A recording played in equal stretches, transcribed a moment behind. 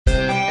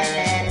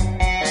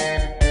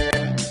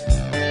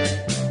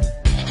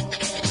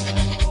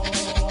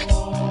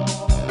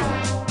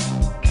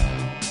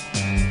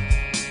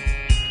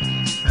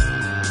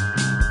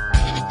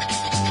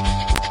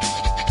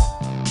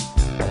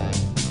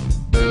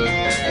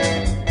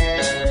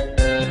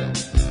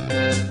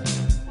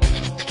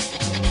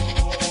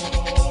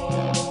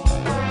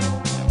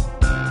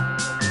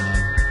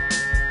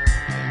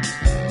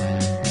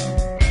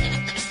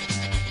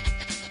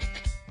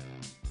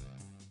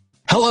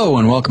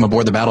welcome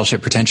aboard the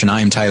Battleship Pretension.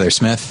 I am Tyler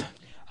Smith.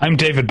 I'm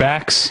David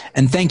Bax.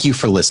 And thank you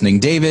for listening.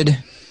 David,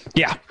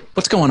 Yeah.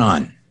 what's going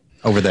on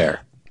over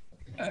there?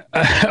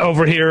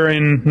 Over here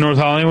in North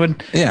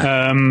Hollywood?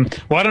 Yeah.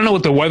 Well, I don't know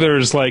what the weather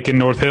is like in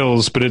North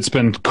Hills, but it's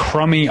been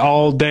crummy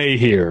all day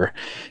here.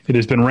 It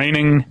has been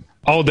raining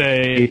all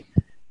day,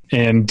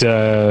 and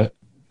I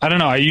don't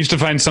know. I used to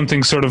find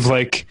something sort of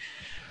like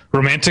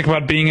romantic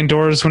about being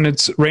indoors when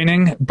it's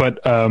raining,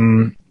 but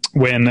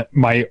when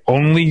my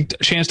only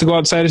chance to go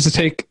outside is to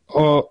take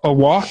a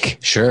walk,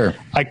 Sure.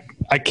 I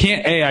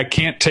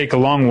can't take a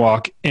long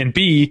walk, and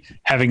B,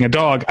 having a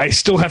dog, I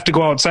still have to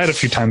go outside a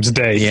few times a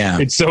day. Yeah.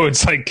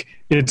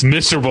 It's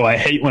miserable. I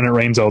hate when it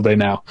rains all day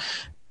now.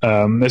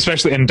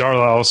 Especially in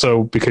Darla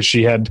also, because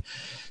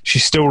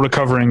she's still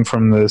recovering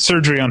from the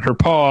surgery on her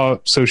paw.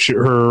 So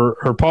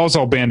her paw's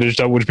all bandaged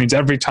up, which means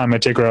every time I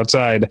take her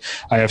outside,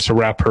 I have to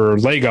wrap her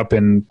leg up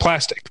in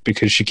plastic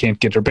because she can't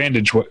get her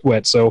bandage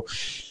wet. So,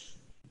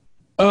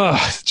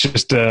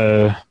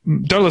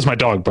 Darla's my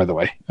dog, by the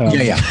way.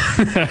 Yeah.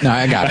 No,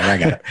 I got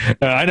it.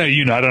 I know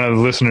you know. I don't know.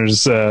 The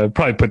listeners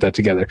probably put that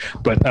together,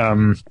 but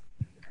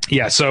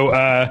yeah. So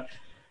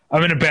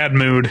I'm in a bad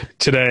mood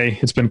today.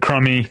 It's been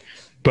crummy,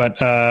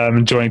 but I'm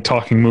enjoying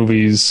talking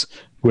movies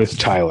with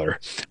Tyler.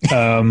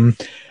 And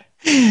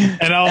That's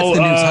the new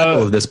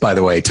title of this, by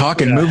the way.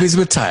 Talking movies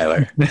with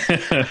Tyler.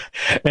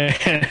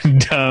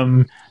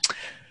 And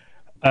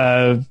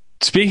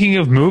speaking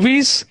of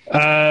movies,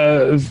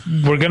 we're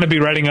going to be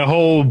writing a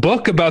whole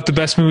book about the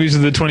best movies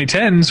of the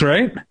 2010s,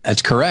 right?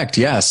 That's correct.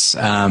 Yes.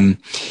 And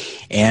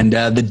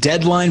the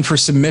deadline for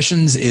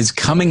submissions is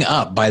coming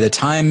up. By the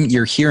time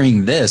you're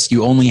hearing this,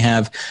 you only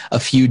have a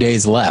few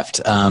days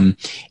left.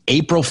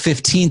 April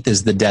 15th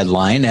is the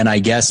deadline. And I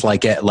guess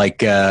like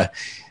the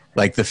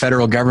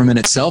federal government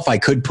itself, I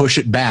could push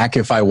it back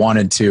if I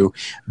wanted to,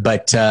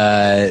 but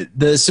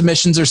the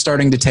submissions are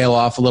starting to tail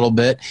off a little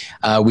bit.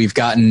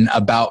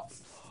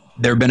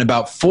 There have been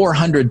about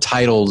 400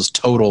 titles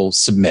total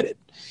submitted.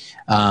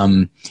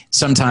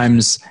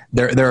 Sometimes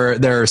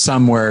there are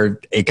some where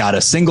it got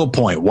a single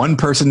point. One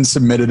person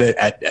submitted it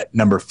at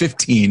number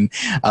 15.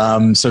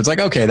 So it's like,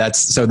 okay,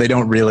 those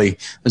don't really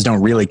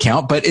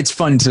count, but it's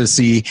fun to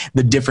see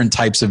the different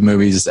types of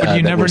movies. But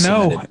you never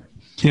know.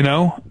 You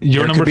know,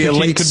 your number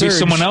 15 could be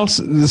someone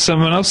else's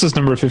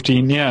number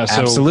 15. Yeah.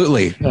 So,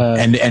 absolutely.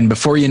 And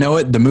before you know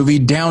it, the movie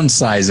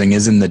Downsizing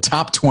is in the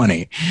top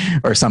 20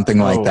 or something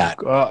like that.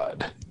 Oh,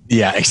 God.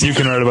 Yeah, exactly. You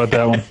can write about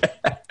that one.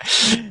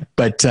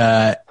 But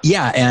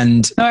yeah,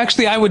 and no,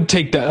 actually, I would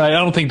take that. I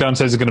don't think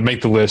Downsizing is going to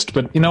make the list,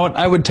 but you know what?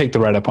 I would take the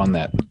write-up on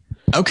that.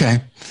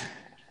 Okay.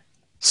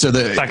 So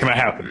it's not going to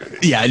happen.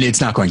 Yeah, it's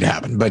not going to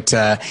happen. But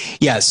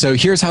yeah, so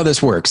here's how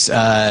this works.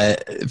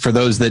 For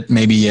those that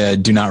maybe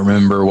do not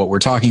remember what we're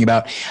talking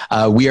about,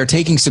 we are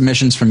taking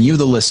submissions from you,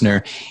 the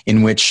listener,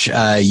 in which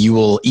you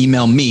will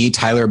email me,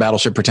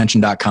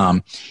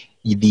 Tyler@BattleshipPretension.com,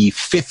 the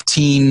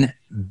 15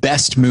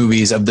 best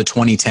movies of the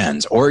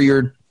 2010s, or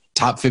your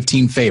top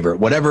 15 favorite,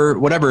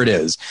 whatever it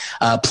is.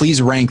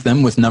 Please rank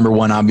them, with number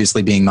 1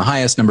 obviously being the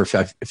highest, number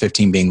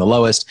 15 being the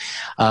lowest,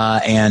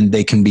 and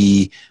they can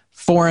be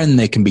foreign,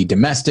 they can be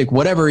domestic,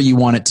 whatever you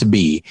want it to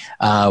be.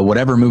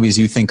 Whatever movies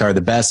you think are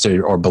the best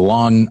or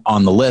belong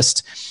on the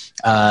list,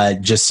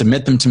 just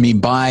submit them to me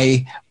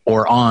by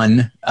or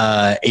on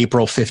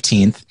April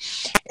 15th.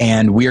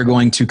 And we are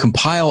going to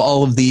compile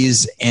all of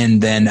these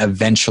and then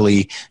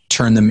eventually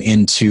turn them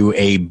into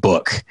a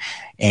book.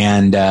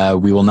 And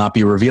we will not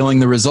be revealing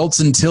the results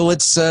until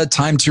it's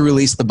time to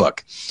release the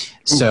book.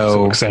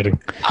 So exciting.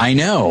 I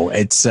know.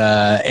 It's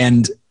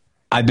and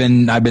I've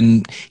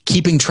been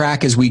keeping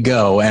track as we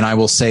go, and I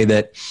will say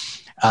that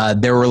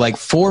there were like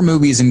 4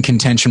 movies in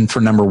contention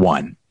for number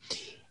 1,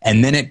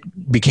 and then it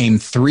became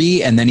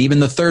 3, and then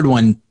even the third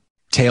one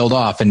tailed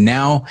off, and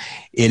now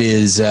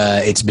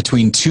it's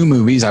between 2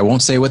 movies. I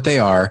won't say what they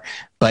are,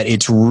 but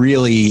it's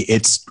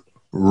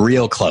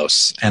real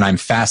close, and I'm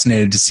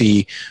fascinated to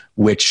see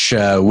which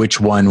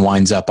one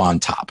winds up on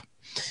top.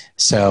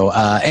 So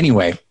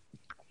anyway.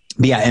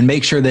 Yeah, and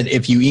make sure that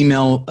if you're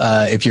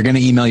going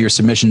to email your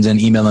submissions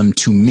and email them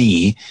to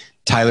me,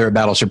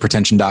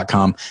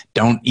 Tyler@BattleshipPretension.com.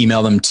 Don't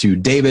email them to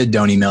David.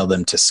 Don't email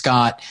them to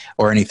Scott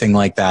or anything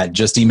like that.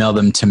 Just email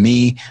them to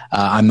me.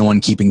 I'm the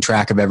one keeping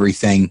track of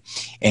everything.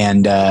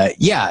 And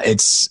yeah,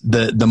 it's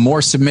the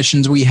more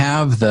submissions we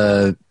have,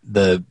 the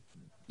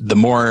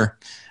more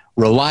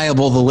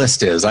reliable the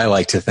list is, I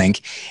like to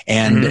think.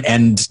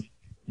 And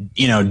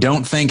you know,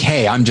 don't think,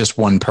 hey, I'm just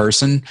one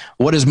person.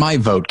 What does my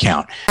vote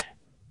count?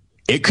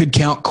 It could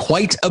count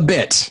quite a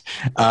bit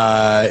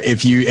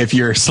if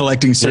you're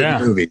selecting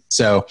certain movies.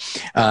 So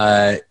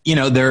you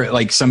know, there,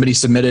 like, somebody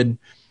submitted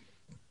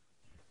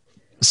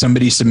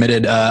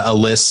a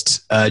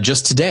list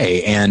just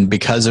today, and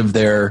because of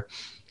their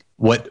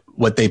what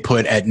they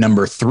put at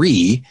number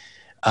 3,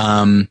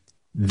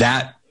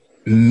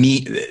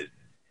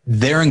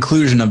 their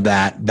inclusion of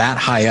that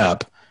high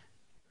up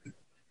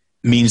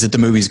means that the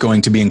movie is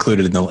going to be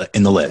included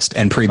in the list,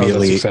 and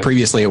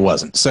previously it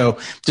wasn't. So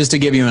just to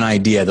give you an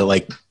idea that,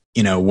 like,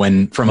 you know,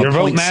 when from your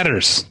vote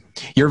matters.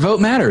 Your vote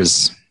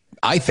matters.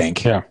 I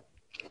think. Yeah.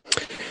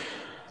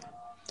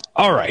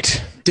 All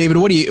right, David,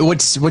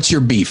 what's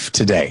your beef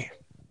today?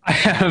 I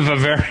have a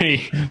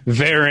very,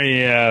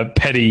 very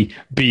petty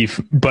beef,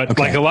 but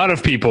like a lot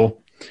of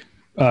people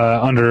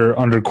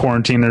under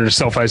quarantine or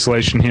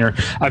self-isolation here,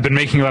 I've been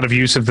making a lot of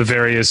use of the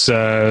various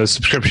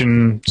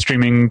subscription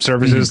streaming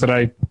services that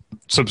I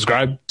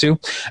subscribe to.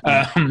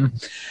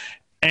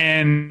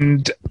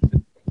 And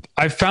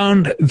I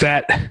found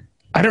that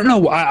I don't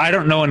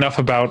know enough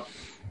about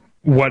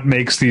what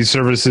makes these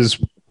services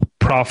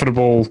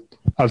profitable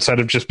outside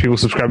of just people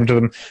subscribing to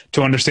them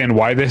to understand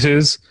why this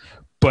is.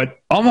 But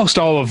almost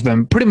all of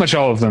them, pretty much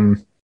all of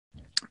them,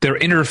 their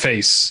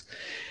interface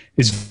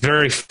is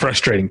very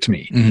frustrating to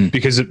me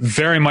because it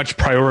very much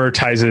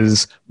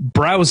prioritizes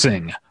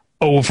browsing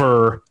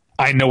over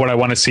I know what I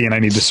want to see and I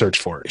need to search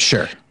for it.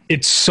 Sure.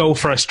 It's so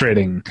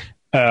frustrating.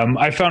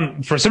 I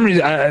found for some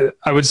reason,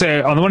 I would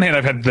say on the one hand,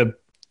 I've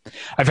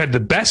had the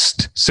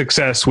best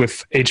success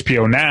with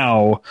HBO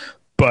Now,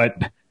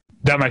 but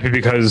that might be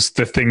because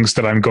the things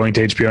that I'm going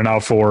to HBO Now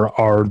for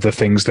are the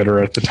things that are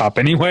at the top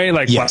anyway,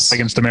 like Plants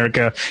Against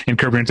America and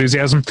Curb Your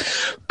Enthusiasm.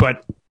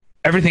 But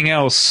everything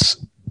else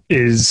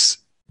is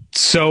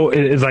so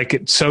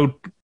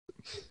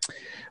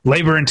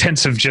labor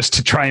intensive just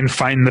to try and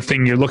find the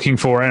thing you're looking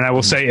for. And I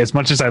will say, as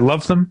much as I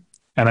love them,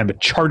 and I'm a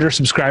Charter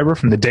subscriber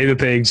from the day that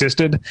they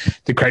existed,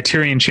 the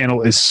Criterion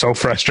Channel is so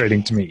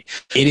frustrating to me.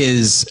 It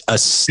is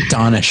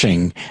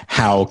astonishing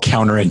how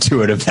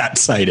counterintuitive that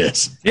site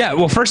is. Yeah,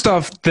 well, first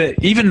off,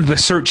 even the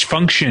search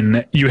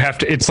function,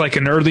 it's like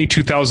an early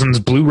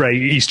 2000s Blu-ray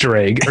Easter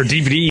egg or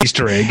DVD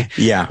Easter egg.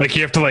 Yeah. Like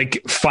you have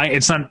to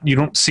find, you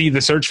don't see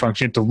the search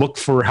function, you have to look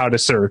for how to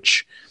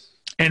search.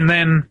 And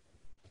then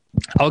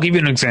I'll give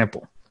you an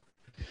example.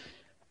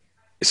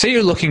 Say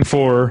you're looking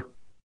for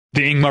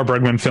the Ingmar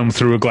Bergman film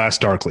Through a Glass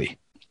Darkly.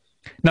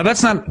 Now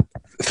that's not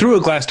Through a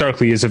Glass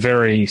Darkly is a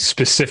very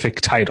specific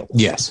title.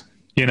 Yes.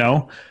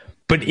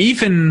 But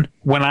even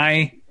when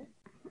I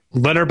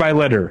letter by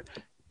letter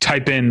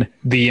type in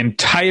the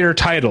entire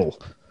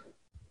title,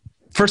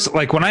 first,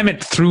 like when I'm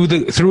at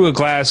Through a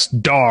Glass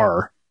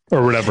Dar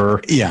or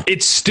whatever,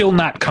 it's still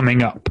not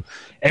coming up.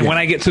 And when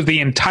I get through the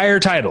entire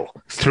title,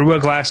 Through a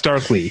Glass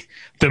Darkly,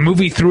 the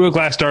movie Through a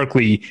Glass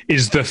Darkly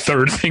is the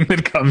third thing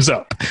that comes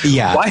up.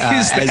 Yeah. Why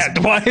is that?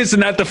 Why isn't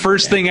that the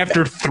first thing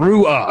after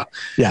Through a?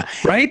 Yeah.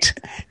 Right?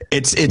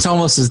 It's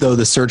almost as though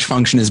the search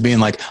function is being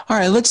like, all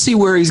right, let's see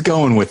where he's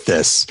going with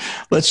this.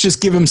 Let's just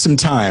give him some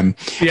time.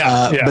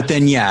 But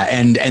then,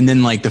 and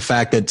then like the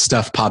fact that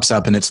stuff pops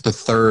up and it's the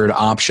third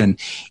option,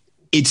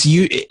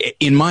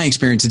 in my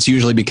experience, it's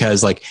usually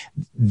because like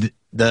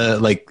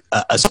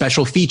a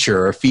special feature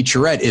or a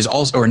featurette is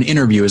also, or an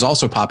interview is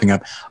also popping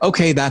up.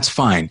 Okay, that's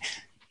fine.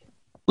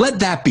 Let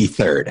that be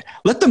third.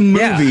 Let the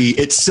movie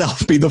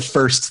itself be the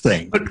first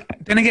thing. But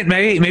then again,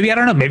 maybe I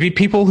don't know. Maybe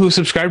people who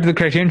subscribe to the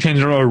Criterion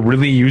Channel are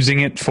really using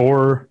it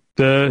for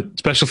the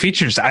special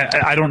features.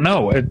 I don't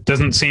know. It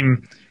doesn't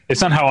seem.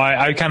 It's not how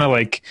I kind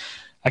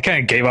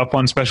of gave up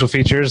on special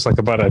features like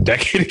about a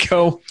decade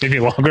ago, maybe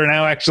longer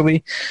now,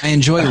 actually. I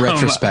enjoy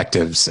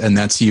retrospectives, and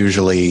that's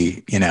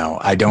usually,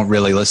 I don't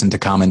really listen to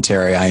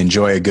commentary. I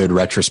enjoy a good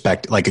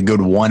like a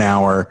good 1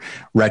 hour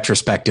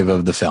retrospective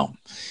of the film.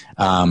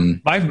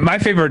 My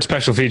favorite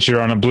special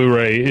feature on a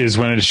Blu-ray is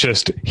when it's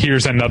just,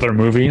 here's another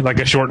movie, like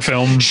a short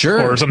film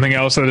or something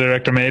else that the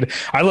director made.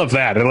 I love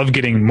that. I love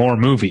getting more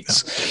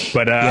movies,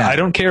 but I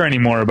don't care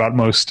anymore about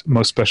most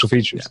special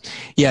features.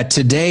 Yeah.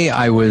 Today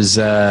I was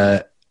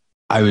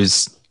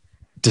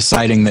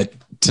deciding that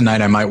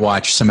tonight I might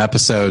watch some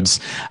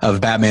episodes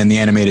of Batman the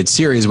Animated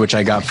Series, which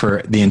I got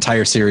for the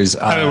entire series.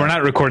 We're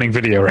not recording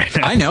video right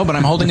now. I know, but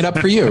I'm holding it up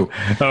for you.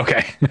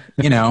 Okay.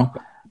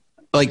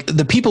 Like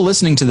the people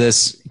listening to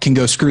this can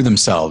go screw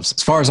themselves.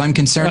 As far as I'm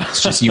concerned,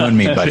 it's just you and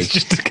me, buddy. It's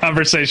just a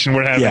conversation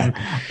we're having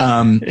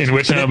in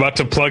which I'm about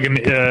to plug an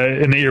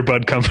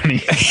earbud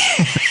company.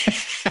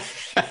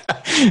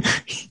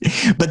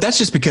 But that's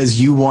just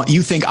because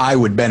you think I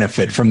would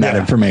benefit from that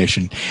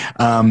information.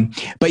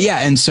 But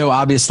and so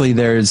obviously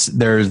there's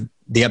the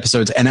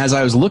episodes. And as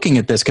I was looking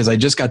at this, because I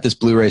just got this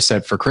Blu-ray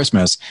set for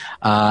Christmas,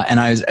 and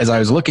as I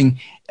was looking,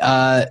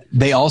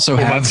 they also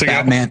have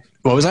Batman.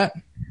 What was that?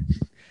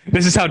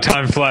 This is how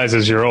time flies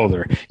as you're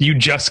older. You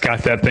just got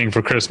that thing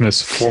for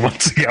Christmas 4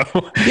 months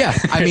ago. Yeah,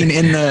 I mean,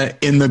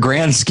 in the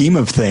grand scheme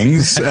of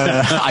things,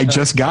 I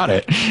just got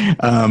it.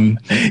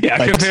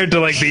 Compared to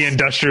like the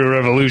Industrial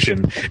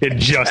Revolution, it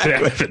just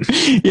happened.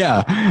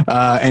 Yeah,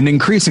 and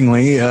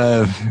increasingly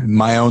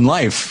my own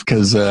life,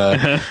 because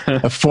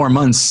 4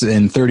 months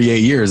in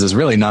 38 years is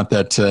really not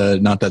that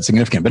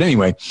significant. But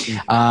anyway,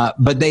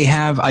 but they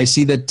have. I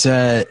see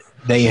that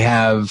they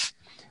have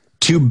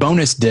 2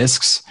 bonus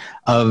discs,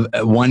 of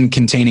one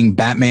containing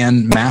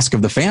Batman Mask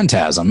of the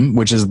Phantasm,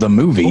 which is the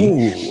movie.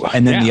 Ooh,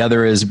 and then the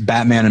other is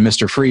Batman and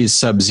Mr. Freeze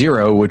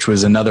Sub-Zero, which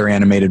was another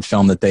animated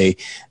film that they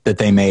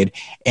made.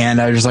 And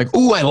I was like,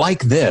 ooh, I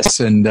like this.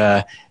 And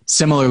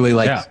Similarly,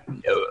 like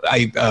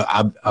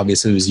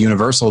obviously it was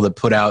Universal that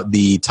put out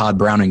the Todd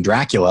Browning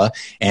Dracula,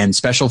 and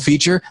special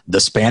feature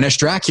the Spanish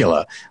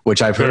Dracula,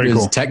 which I've heard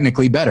is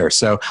technically better.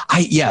 So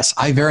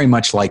I very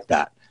much like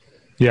that.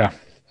 Yeah.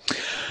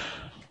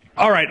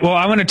 All right. Well,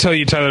 I want to tell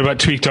you, Tyler, about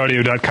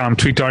tweakedaudio.com.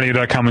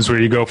 Tweakedaudio.com is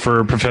where you go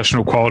for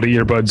professional quality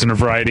earbuds in a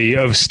variety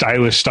of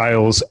stylish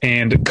styles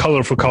and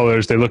colorful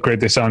colors. They look great.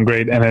 They sound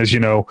great. And as you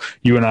know,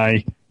 you and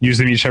I use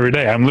them each every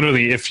day. I'm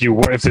literally, if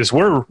this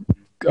were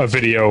a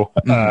video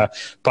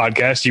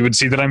podcast, you would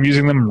see that I'm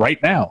using them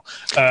right now.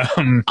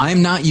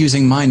 I'm not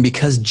using mine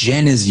because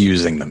Jen is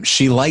using them.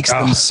 She likes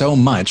them so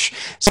much.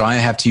 So I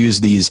have to use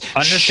these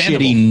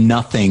shitty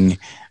nothing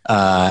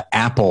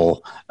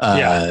Apple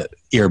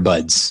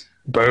earbuds.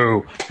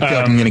 Boo. I feel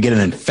like I'm going to get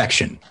an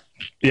infection.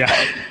 Yeah.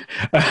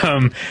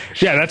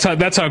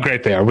 That's how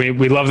great they are.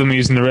 We love them,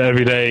 using them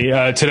every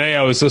day. Today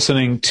I was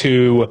listening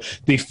to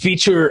the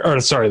feature.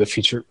 I'm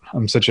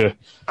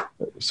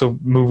so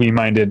movie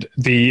minded.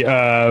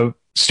 The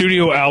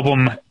studio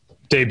album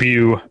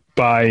debut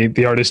by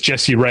the artist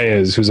Jessie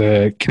Reyez, who's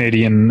a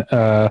Canadian,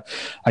 I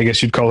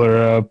guess you'd call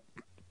her a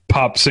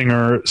pop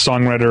singer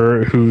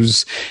songwriter,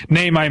 whose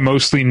name I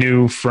mostly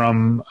knew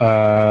from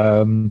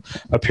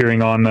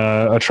appearing on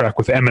a track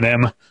with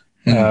Eminem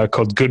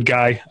called Good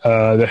Guy,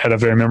 that had a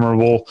very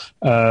memorable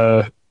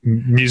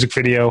music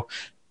video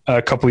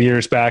a couple of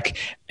years back.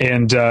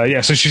 And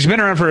so she's been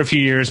around for a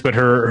few years, but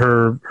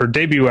her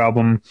debut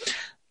album,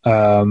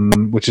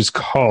 which is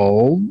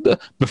called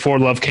Before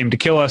Love Came to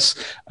Kill Us,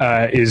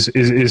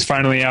 is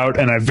finally out,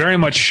 and I very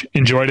much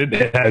enjoyed it.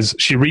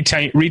 She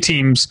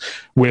reteams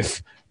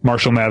with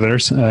Marshall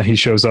Mathers. He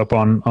shows up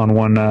on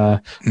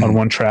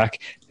one track,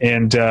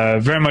 and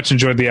very much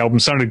enjoyed the album.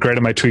 Sounded great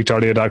on my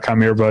tweakedaudio.com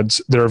earbuds.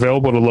 They're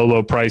available at a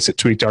low price at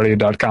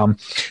tweakedaudio.com.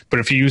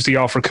 But if you use the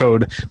offer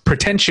code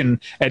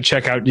pretension at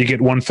checkout, you get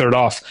 1/3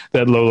 off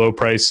that low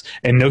price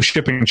and no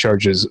shipping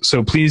charges.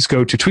 So please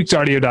go to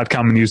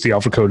tweakedaudio.com and use the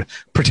offer code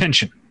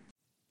pretension.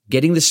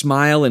 Getting the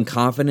smile and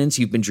confidence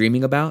you've been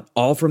dreaming about,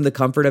 all from the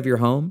comfort of your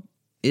home,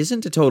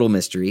 isn't a total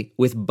mystery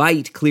with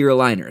Byte clear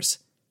aligners.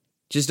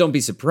 Just don't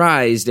be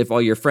surprised if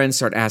all your friends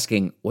start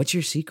asking, "What's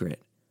your secret?"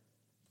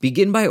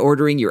 Begin by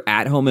ordering your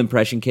at-home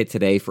impression kit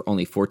today for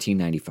only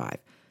 $14.95.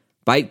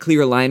 Byte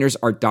clear aligners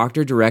are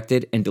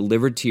doctor-directed and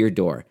delivered to your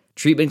door.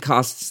 Treatment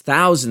costs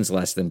thousands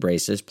less than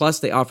braces, plus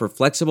they offer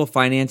flexible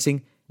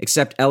financing,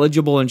 accept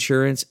eligible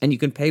insurance, and you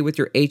can pay with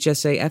your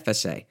HSA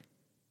FSA.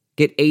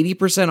 Get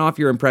 80% off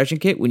your impression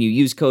kit when you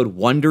use code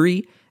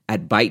WONDERY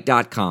at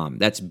Byte.com.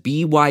 That's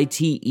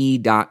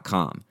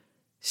BYTE.com.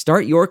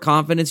 Start your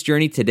confidence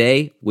journey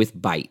today with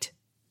Byte.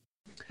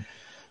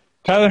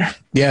 Tyler?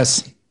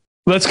 Yes.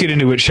 Let's get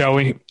into it, shall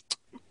we?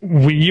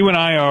 You and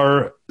I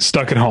are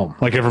stuck at home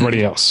like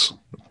everybody else.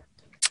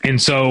 And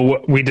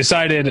so we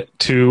decided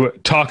to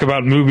talk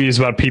about movies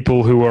about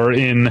people who are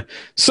in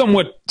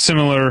somewhat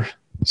similar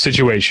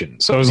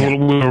situations. So we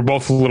were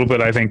both a little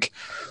bit, I think,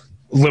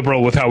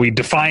 liberal with how we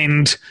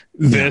defined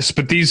this,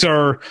 but these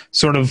are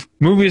sort of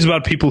movies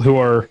about people who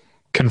are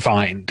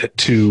confined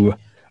to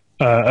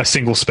a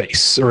single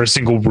space or a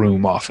single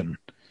room often.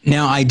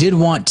 Now, I did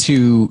want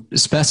to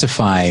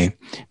specify,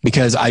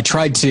 because I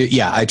tried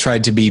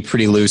to be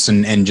pretty loose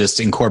and just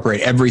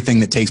incorporate everything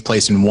that takes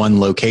place in one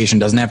location.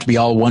 Doesn't have to be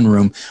all one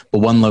room, but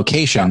one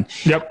location.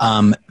 Yep.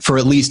 For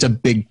at least a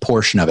big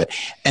portion of it.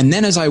 And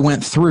then as I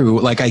went through,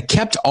 like, I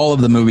kept all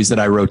of the movies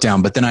that I wrote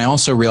down, but then I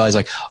also realized,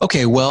 like,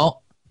 okay,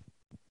 well,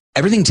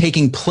 everything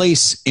taking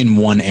place in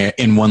one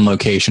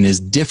location is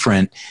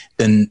different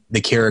than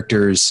the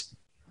characters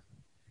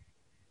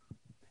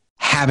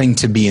having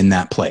to be in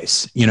that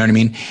place. You know what I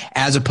mean?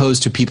 As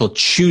opposed to people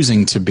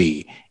choosing to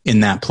be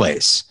in that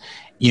place.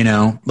 You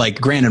know, like,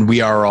 granted,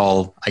 we are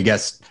all, I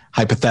guess,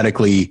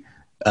 hypothetically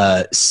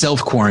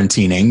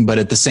self-quarantining, but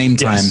at the same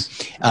time,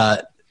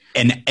 an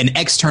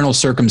external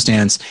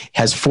circumstance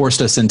has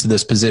forced us into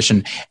this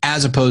position,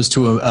 as opposed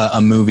to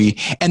a movie,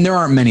 and there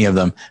aren't many of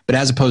them, but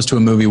as opposed to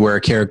a movie where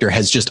a character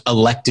has just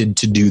elected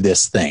to do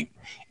this thing,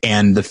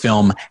 and the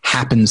film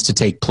happens to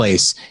take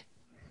place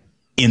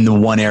in the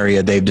one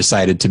area they've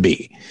decided to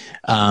be.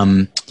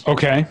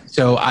 Okay.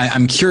 So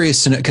I'm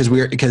curious to know,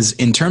 because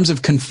in terms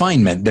of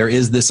confinement, there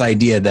is this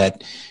idea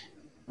that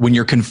when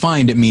you're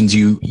confined, it means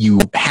you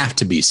have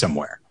to be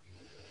somewhere.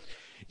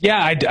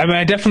 Yeah, I mean,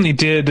 I definitely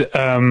did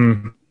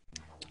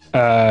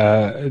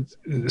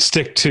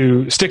stick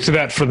to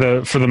that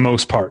for the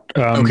most part.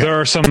 Okay.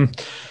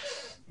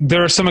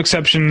 There are some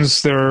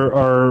exceptions. There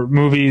are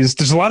movies.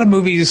 There's a lot of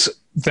movies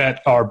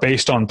that are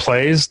based on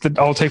plays that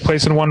all take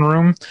place in one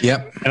room.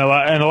 Yep. And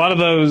a lot of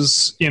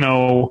those, you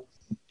know,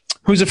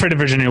 Who's Afraid of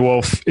Virginia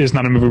Woolf is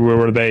not a movie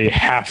where they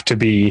have to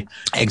be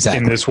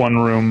in this one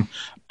room.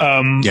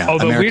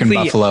 Although American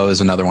Buffalo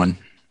is another one.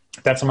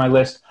 That's on my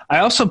list. I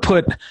also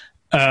put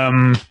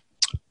Roman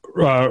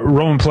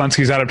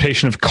Polanski's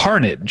adaptation of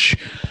Carnage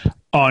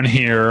on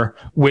here,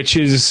 which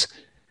is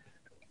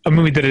a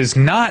movie that is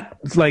not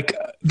like,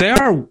 they're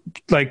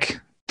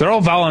they're all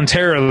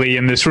voluntarily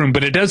in this room,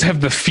 but it does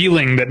have the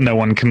feeling that no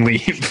one can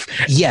leave.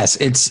 Yes,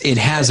 it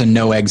has a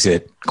no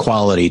exit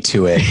quality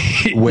to it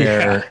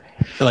where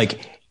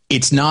like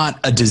it's not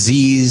a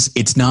disease,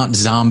 it's not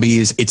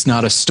zombies, it's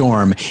not a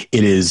storm,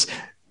 it is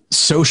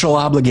social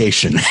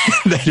obligation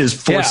that is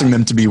forcing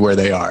them to be where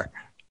they are.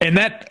 And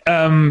that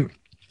I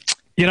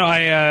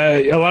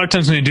a lot of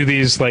times when you do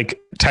these like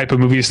type of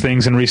movies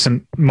things in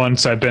recent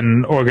months, I've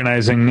been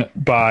organizing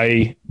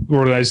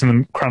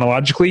them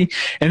chronologically.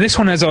 And this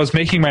one, as I was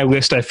making my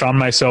list, I found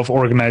myself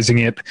organizing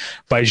it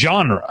by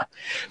genre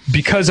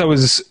because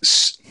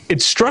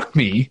it struck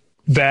me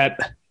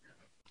that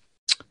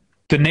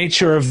the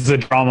nature of the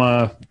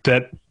drama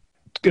that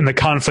and the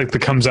conflict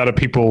that comes out of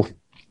people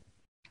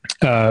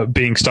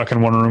being stuck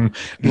in one room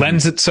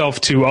lends itself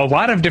to a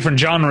lot of different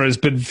genres,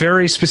 but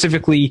very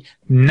specifically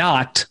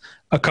not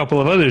a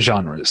couple of other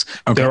genres.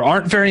 Okay. There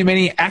aren't very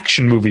many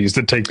action movies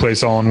that take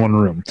place all in one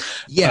room.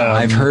 Yeah,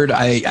 I've heard.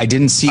 I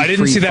didn't see. I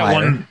didn't see that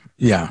one.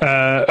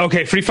 Yeah.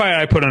 Okay, Free Fire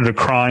I put under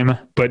crime,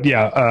 but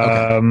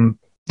yeah,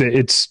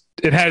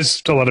 it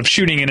has a lot of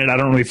shooting in it. I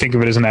don't really think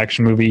of it as an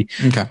action movie.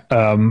 Okay.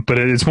 But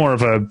it's more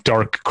of a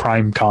dark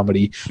crime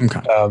comedy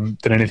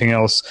than anything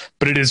else.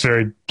 But it is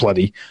very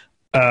bloody.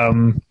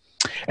 And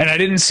I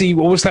didn't see,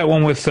 what was that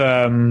one with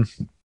Salma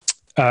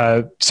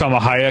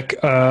Hayek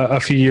a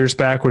few years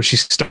back where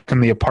she's stuck in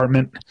the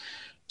apartment?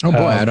 Oh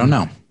boy, I don't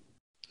know.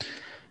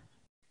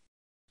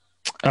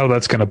 Oh,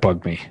 that's going to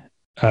bug me.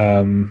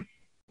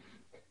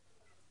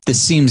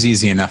 This seems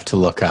easy enough to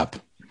look up.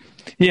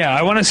 Yeah,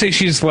 I want to say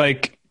she's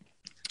like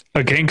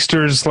a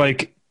gangster's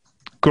like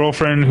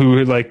girlfriend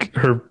who like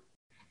her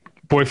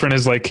boyfriend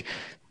has like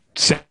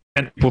sent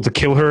people to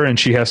kill her and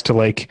she has to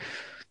like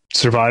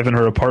survive in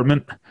her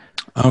apartment.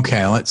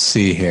 Okay, let's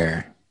see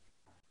here.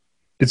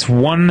 It's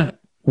one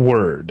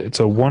word. It's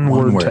a one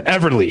word.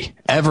 Everly.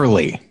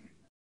 Everly.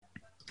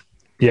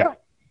 Yeah.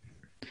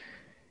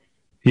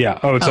 Yeah.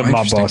 Oh, it's a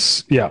mob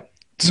boss. Yeah.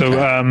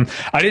 So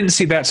I didn't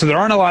see that. So there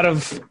aren't a lot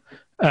of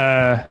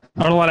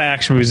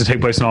action movies that take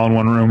place all in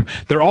one room.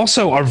 There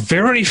also are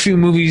very few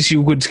movies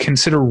you would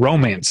consider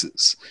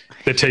romances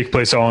that take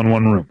place all in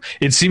one room.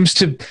 It seems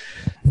to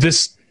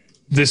this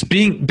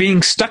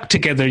being stuck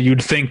together,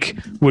 you'd think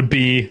would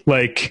be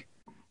like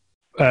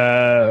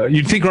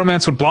you'd think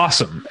romance would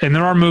blossom. And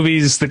there are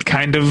movies that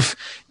kind of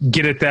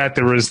get at that.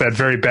 There was that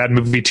very bad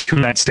movie Two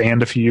Night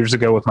Stand a few years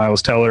ago with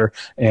Miles Teller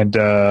and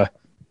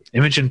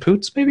Imogen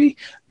Poots, maybe,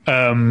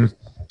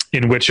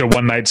 in which a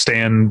one-night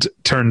stand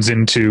turns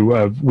into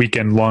a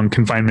weekend-long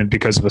confinement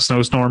because of a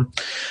snowstorm.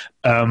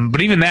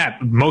 But even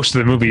that, most of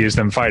the movie is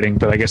them fighting,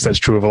 but I guess that's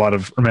true of a lot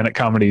of romantic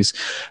comedies.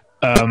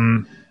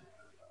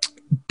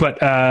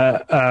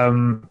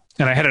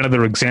 And I had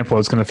another example I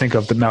was going to think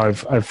of that now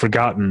I've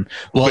forgotten.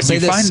 Well, I'll say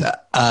this.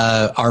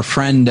 Our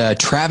friend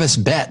Travis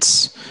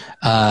Betts,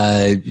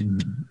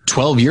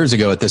 12 years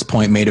ago at this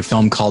point, made a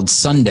film called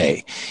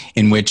Sunday,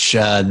 in which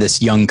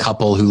this young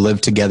couple who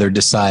live together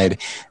decide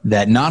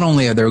that not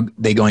only are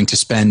they going to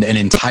spend an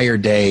entire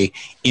day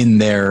in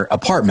their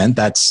apartment,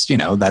 that's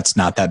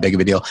not that big of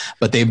a deal,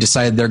 but they've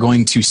decided they're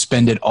going to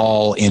spend it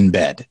all in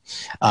bed,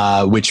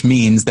 which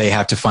means they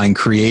have to find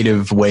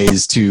creative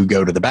ways to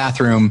go to the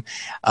bathroom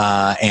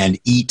and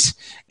eat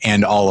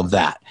and all of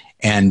that.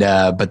 And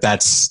but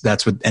that's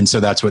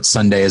what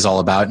Sunday is all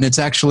about, and it's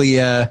actually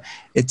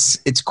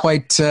it's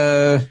quite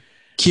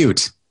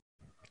cute.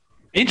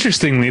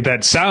 Interestingly,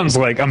 that sounds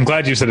like, I'm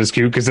glad you said it's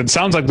cute, because it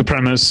sounds like the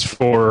premise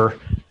for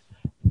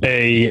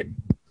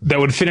that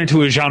would fit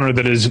into a genre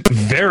that is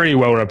very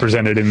well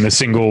represented in the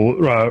single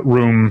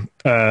room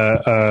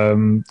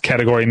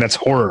category, and that's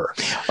horror.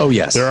 Oh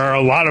yes, there are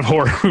a lot of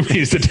horror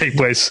movies that take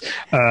place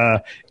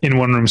in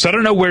one room. So I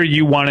don't know where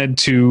you wanted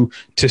to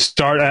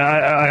start.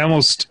 I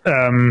almost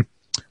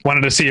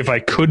wanted to see if I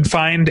could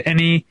find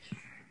any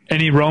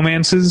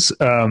romances.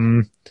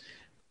 The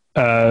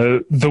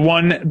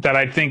one that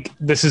I think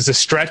this is a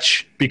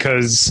stretch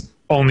because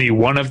only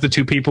one of the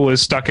two people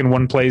is stuck in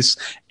one place,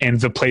 and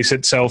the place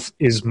itself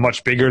is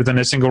much bigger than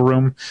a single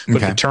room.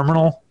 But The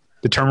Terminal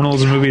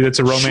is a movie that's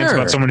a romance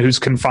about someone who's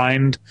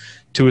confined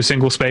to a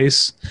single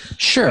space.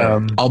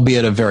 Sure,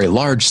 albeit a very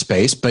large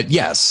space, but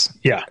yes.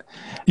 Yeah.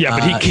 Yeah,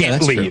 but he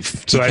can't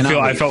leave. True. So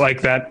I felt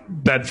like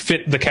that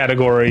fit the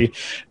category,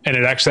 and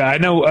it actually, I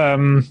know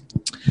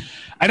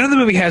the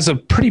movie has a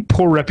pretty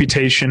poor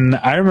reputation.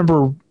 I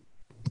remember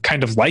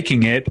kind of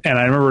liking it, and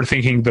I remember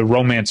thinking the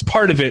romance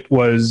part of it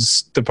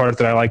was the part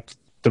that I liked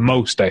the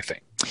most, I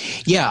think.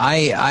 Yeah,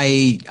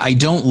 I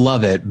don't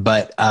love it,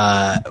 but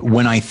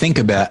when I think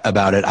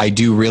about it, I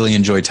do really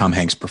enjoy Tom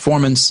Hanks'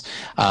 performance.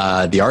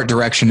 The art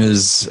direction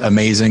is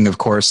amazing, of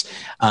course,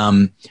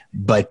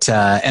 but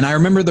I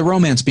remember the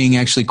romance being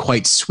actually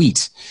quite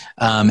sweet,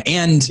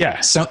 and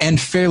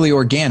fairly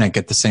organic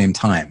at the same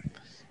time.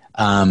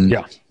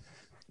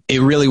 It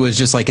really was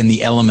just like in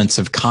the elements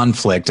of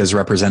conflict as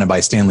represented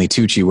by Stanley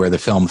Tucci, where the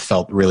film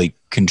felt really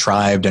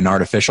contrived and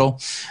artificial.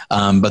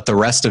 But the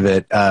rest of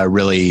it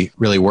really,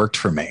 really worked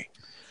for me.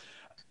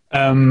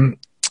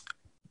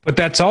 But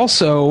that's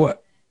also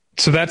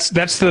So that's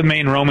the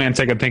main romance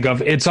I could think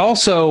of. It's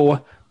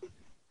also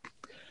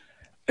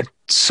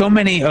so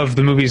many of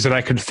the movies that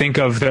I could think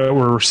of that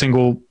were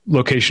single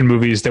location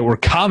movies that were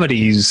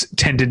comedies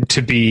tended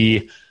to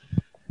be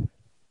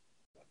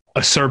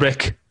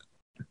acerbic,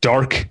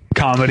 dark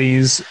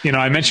comedies. You know,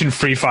 I mentioned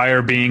Free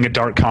Fire being a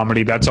dark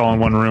comedy. That's all in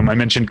one room. I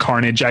mentioned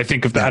Carnage. I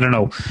think of that. I don't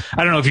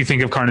know if you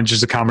think of Carnage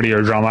as a comedy or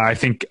a drama. I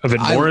think of it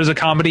more as a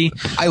comedy.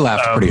 I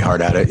laughed pretty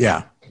hard at it.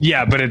 Yeah.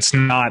 Yeah, but it's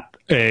not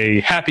a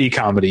happy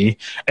comedy.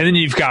 And then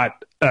you've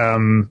got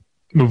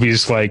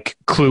movies like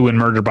Clue and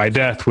Murder by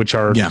Death, which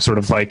are sort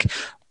of like,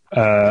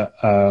 what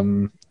are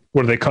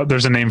they called?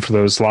 There's a name for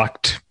those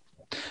not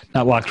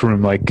locked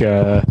room, like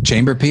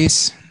chamber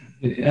piece.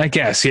 I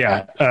guess,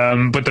 yeah.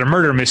 But they're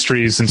murder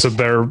mysteries, and so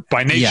they're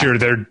by nature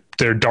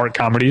they're dark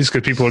comedies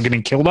because people are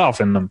getting killed off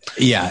in them.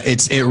 Yeah,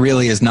 it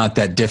really is not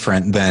that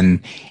different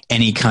than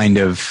any kind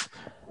of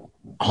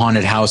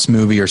haunted house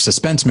movie or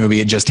suspense movie.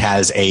 It just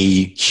has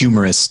a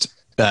humorous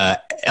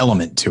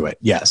element to it.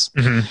 Yes.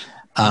 Mm-hmm.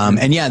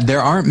 And yeah, there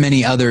aren't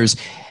many others,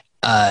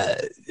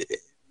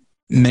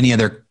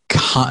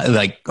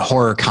 like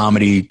horror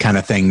comedy kind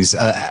of things.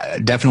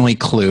 Definitely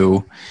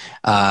Clue,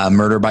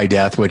 Murder by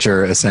Death, which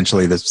are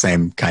essentially the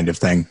same kind of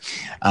thing.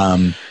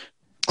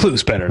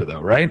 Clue's better though,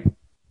 right?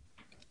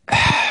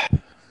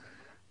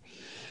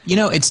 You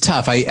know, it's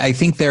tough. I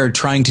think they're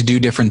trying to do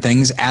different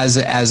things. As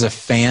a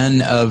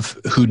fan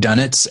of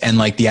whodunits and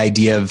like the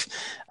idea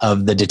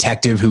of the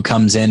detective who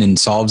comes in and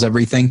solves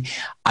everything,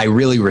 I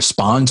really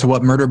respond to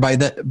what Murder by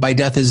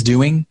Death is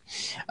doing,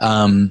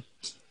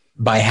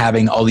 by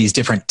having all these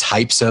different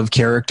types of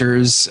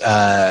characters,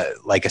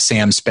 like a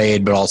Sam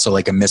Spade, but also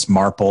like a Miss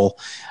Marple,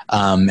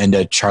 and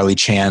a Charlie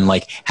Chan,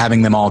 like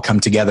having them all come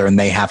together and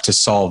they have to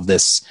solve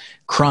this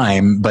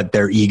crime, but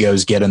their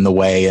egos get in the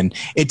way. And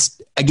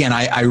it's, again,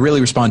 I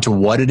really respond to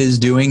what it is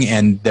doing,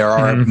 and there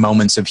are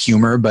moments of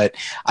humor, but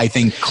I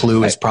think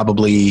Clue is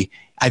probably,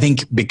 I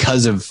think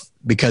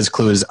because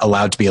Clue is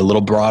allowed to be a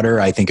little broader,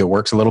 I think it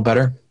works a little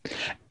better.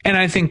 And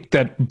I think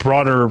that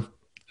broader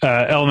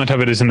element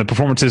of it is in the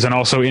performances and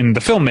also in the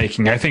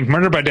filmmaking. I think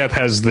Murder by Death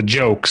has the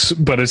jokes,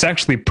 but it's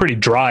actually pretty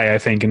dry, I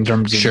think, in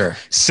terms of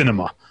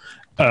cinema.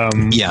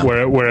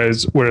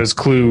 Whereas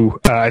Clue,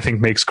 I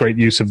think, makes great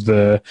use of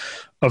the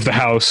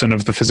house and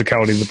of the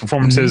physicality of the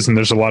performances. And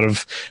there's a lot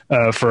of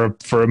for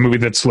a movie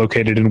that's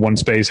located in one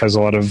space, has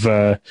a lot of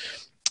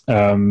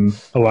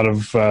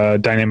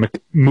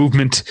dynamic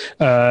movement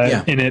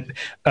in it.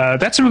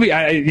 That's a movie.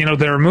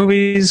 There are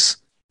movies.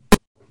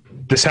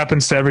 This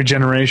happens to every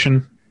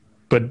generation,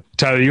 but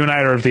Tyler, you and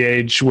I are of the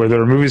age where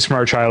there are movies from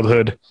our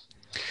childhood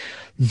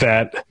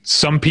that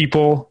some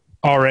people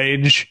our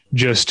age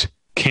just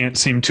can't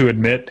seem to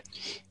admit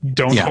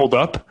don't hold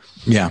up.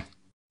 Yeah.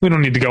 We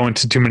don't need to go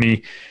into too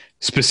many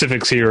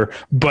specifics here,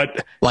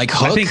 but like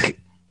Hook? I think,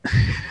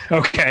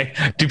 okay.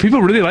 Do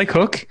people really like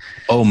Hook?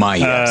 Oh my,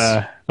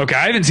 yes. Okay.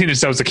 I haven't seen it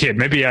since I was a kid.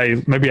 Maybe I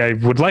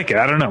would like it.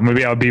 I don't know.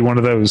 Maybe I'll be one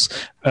of those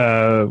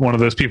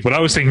people, but I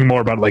was thinking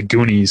more about like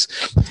Goonies.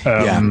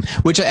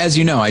 Which, as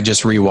you know, I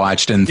just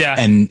rewatched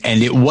and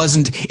it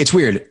wasn't, it's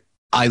weird.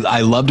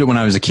 I loved it when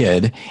I was a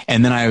kid,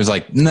 and then I was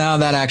like, no,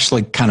 that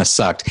actually kind of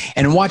sucked.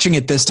 And watching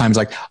it this time, it's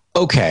like,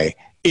 okay,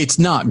 it's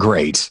not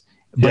great,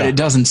 but it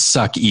doesn't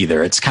suck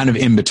either. It's kind of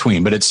in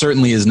between, but it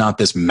certainly is not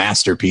this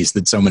masterpiece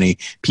that so many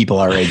people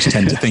our age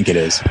tend to think it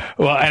is.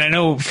 Well, and I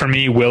know for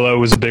me, Willow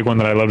was a big one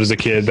that I loved as a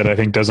kid that I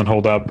think doesn't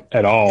hold up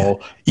at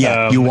all.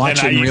 Yeah, you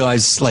watch it and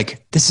realize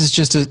like this is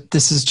just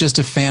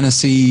a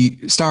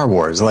fantasy Star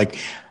Wars. Like,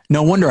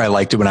 no wonder I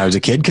liked it when I was a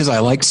kid, because I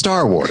liked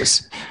Star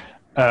Wars.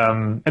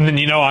 And then,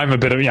 I'm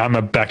I'm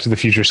a Back to the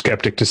Future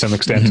skeptic to some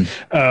extent.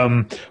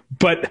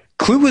 But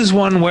Clue is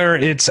one where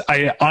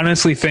I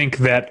honestly think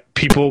that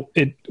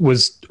it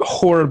was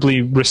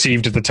horribly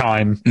received at the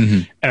time.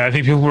 And I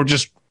think people were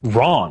just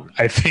wrong.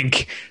 I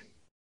think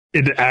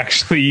it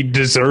actually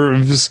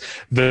deserves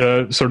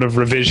the sort of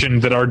revision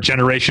that our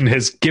generation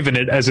has given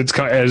it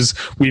as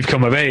we've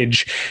come of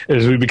age,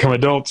 as we become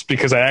adults,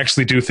 because I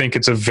actually do think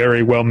it's a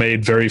very well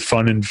made, very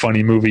fun and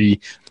funny movie.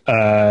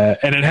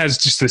 And it has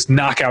just this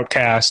knockout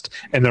cast,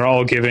 and they're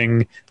all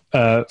giving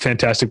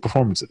fantastic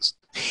performances.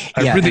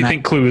 I really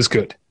think Clue is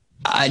good.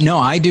 No,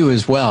 I do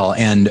as well.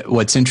 And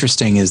what's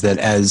interesting is that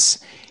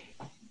as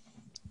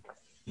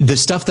the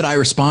stuff that I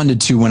responded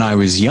to when I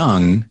was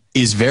young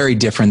is very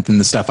different than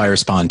the stuff I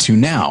respond to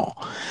now.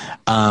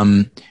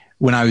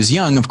 When I was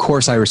young, of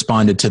course, I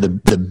responded to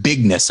the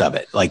bigness of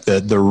it, like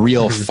the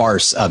real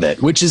farce of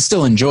it, which is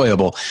still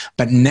enjoyable.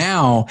 But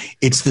now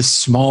it's the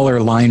smaller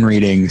line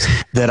readings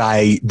that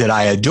I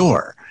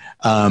adore.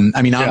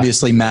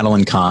 Obviously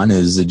Madeline Kahn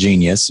is a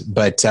genius,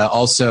 but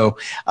also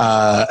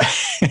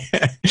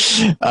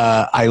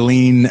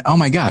Eileen. Oh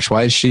my gosh,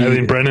 why is she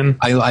Eileen Brennan?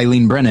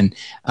 Eileen Brennan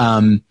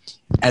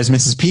as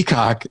Mrs.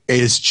 Peacock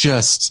is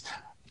just.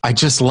 I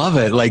just love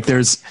it. Like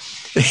there's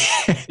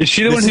Is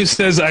she the one who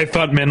says, "I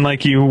thought men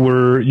like you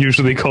were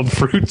usually called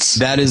fruits"?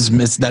 That's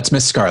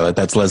Miss Scarlet.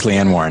 That's Leslie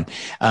Ann Warren.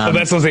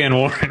 That's Leslie Ann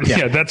Warren.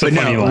 Yeah, that's a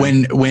funny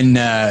line. When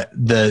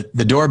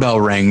the doorbell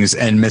rings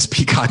and Miss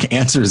Peacock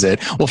answers it,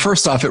 well,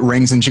 first off, it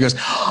rings and she goes,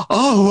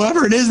 "Oh,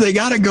 whoever it is, they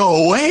got to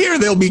go away or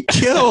they'll be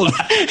killed."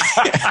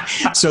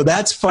 So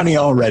that's funny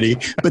already.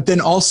 But then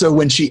also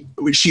when she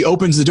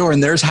opens the door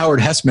and there's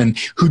Howard Hessman,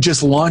 who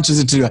just launches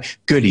into,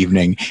 "Good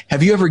evening.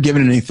 Have you ever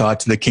given any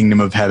thought to the kingdom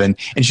of heaven?"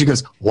 And she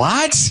goes,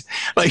 "What?"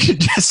 Like,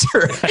 just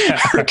her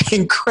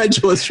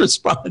incredulous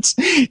response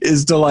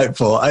is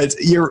delightful.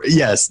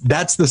 Yes,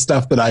 that's the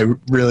stuff that I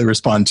really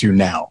respond to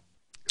now.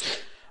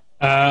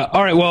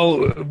 All right.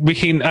 Well, we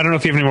can. I don't know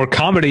if you have any more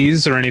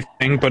comedies or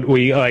anything, but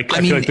I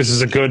feel like this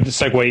is a good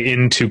segue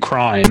into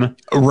crime.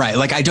 Right.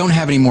 Like, I don't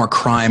have any more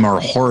crime or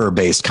horror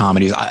based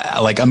comedies.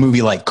 Like a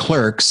movie like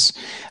Clerks.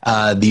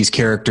 These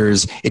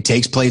characters, it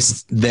takes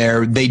place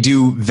there. They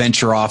do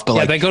venture off,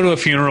 but they go to a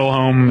funeral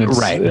home.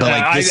 Right. But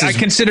I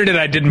considered it.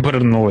 I didn't put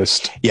it on the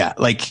list. Yeah.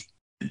 Like,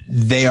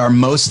 they are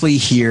mostly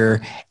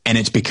here, and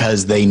it's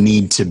because they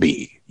need to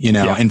be.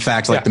 In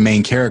fact, the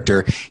main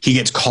character, he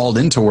gets called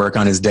into work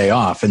on his day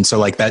off. And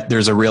so that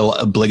there's a real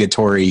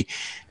obligatory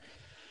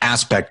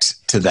aspect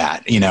to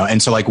that,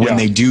 and so when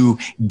they do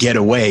get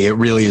away, it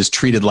really is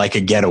treated like a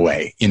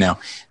getaway,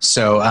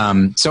 So,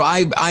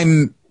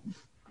 I'm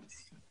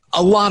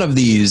a lot of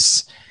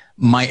these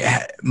might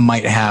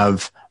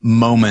have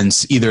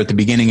moments either at the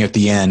beginning or at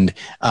the end,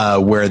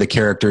 where the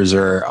characters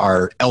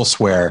are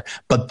elsewhere,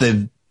 but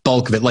the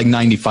bulk of it, like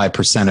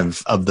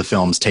 95% of the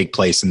films, take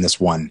place in this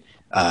one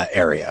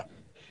area.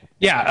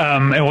 Yeah.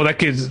 And well, that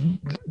gives,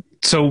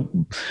 so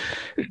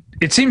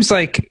it seems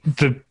like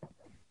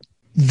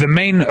the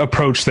main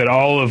approach that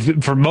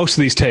for most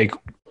of these take,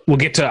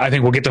 I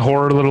think we'll get to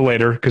horror a little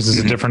later because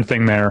there's a different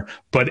thing there,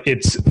 but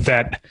it's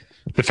that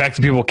the fact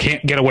that people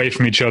can't get away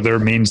from each other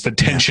means that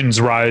tensions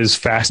rise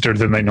faster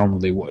than they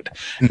normally would.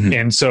 Mm-hmm.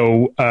 And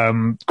so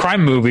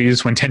crime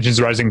movies, when tensions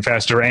are rising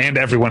faster and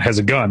everyone has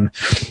a gun.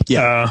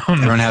 Yeah.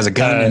 Everyone has a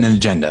gun and an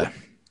agenda.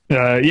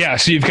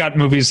 So you've got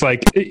movies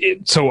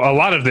so a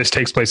lot of this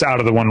takes place out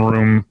of the one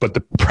room, but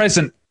the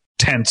present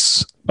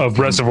tense of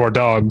Reservoir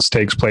Dogs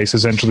takes place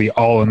essentially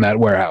all in that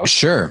warehouse.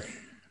 Sure.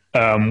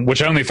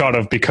 Which I only thought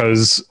of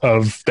because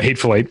of The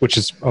Hateful Eight, which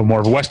is more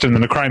of a Western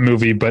than a crime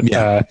movie. But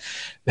The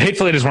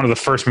Hateful Eight is one of the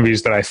first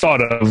movies that I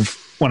thought of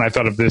when I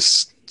thought of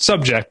this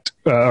subject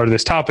or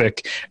this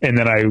topic. And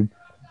then I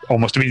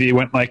almost immediately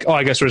went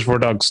I guess Reservoir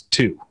Dogs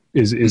 2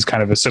 is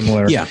kind of a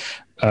similar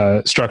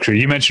structure.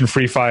 You mentioned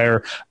Free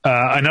Fire.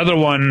 Another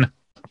one,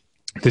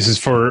 this is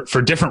for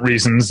different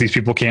reasons. These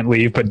people can't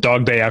leave, but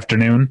Dog Day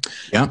Afternoon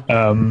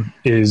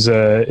is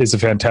a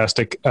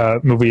fantastic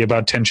movie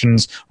about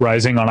tensions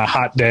rising on a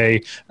hot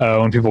day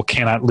when people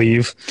cannot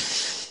leave.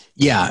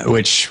 Yeah,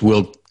 which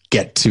we'll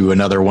get to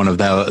another one of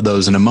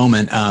those in a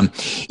moment. And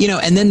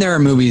then there are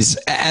movies,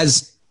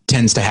 as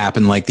tends to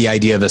happen, like the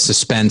idea of a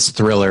suspense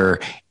thriller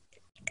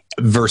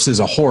versus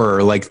a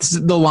horror, like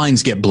the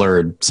lines get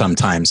blurred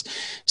sometimes.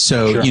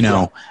 So,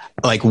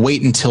 like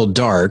Wait Until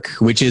Dark,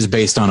 which is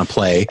based on a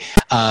play,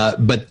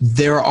 but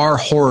there are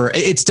horror.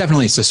 It's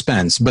definitely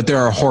suspense, but there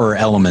are horror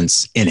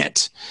elements in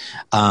it.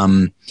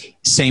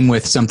 Same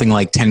with something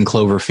like 10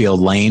 Cloverfield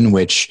Lane,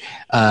 which,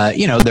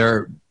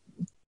 there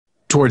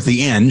towards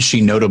the end,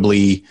 she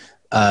notably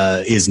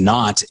is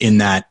not in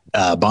that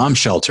bomb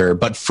shelter,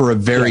 but for a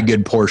very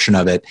good portion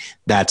of it,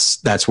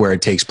 that's where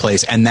it takes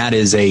place, and that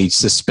is a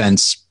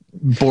suspense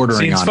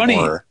bordering on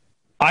horror.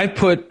 I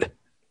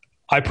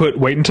put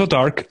Wait Until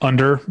Dark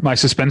under my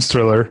suspense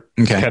thriller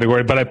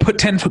category, but I put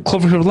 10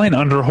 Cloverfield Lane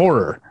under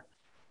horror.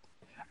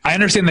 I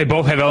understand they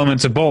both have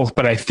elements of both,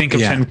 but I think of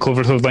 10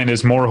 Cloverfield Lane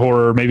as more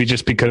horror, maybe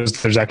just because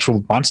there's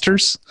actual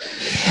monsters.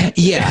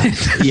 Yeah.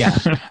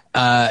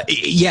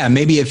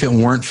 Maybe if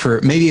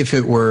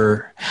it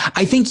were,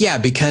 I think,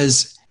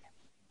 because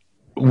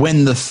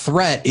when the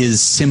threat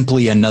is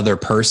simply another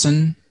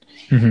person,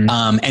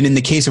 and in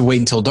the case of Wait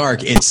Until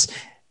Dark, it's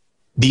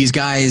these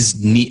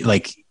guys need,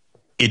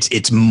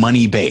 it's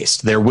money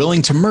based. They're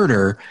willing to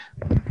murder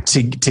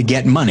to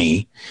get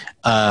money,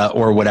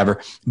 or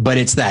whatever. But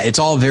it's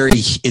all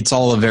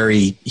a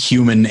very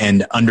human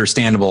and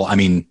understandable. I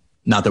mean,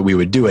 not that we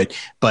would do it,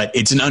 but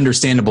it's an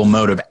understandable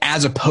motive,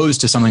 as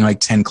opposed to something like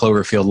 10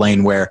 Cloverfield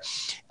Lane, where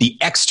the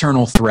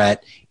external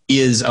threat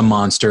is a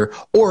monster,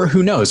 or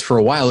who knows, for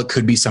a while it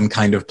could be some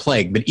kind of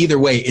plague. But either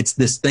way, it's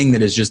this thing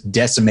that is just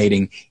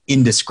decimating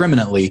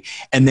indiscriminately.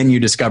 And then you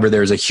discover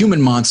there's a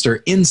human monster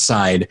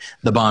inside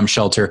the bomb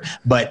shelter,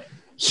 but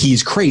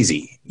he's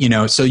crazy,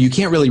 so you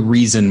can't really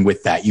reason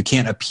with that. You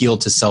can't appeal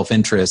to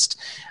self-interest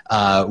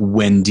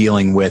when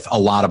dealing with a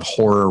lot of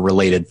horror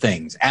related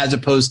things, as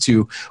opposed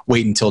to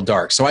Wait Until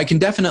Dark. So I can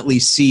definitely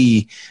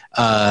see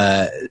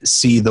your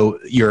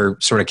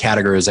sort of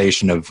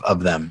categorization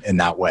of them in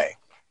that way.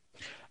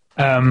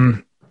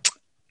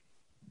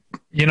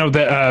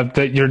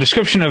 Your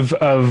description of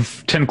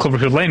 10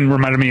 Cloverfield Lane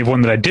reminded me of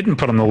one that I didn't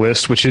put on the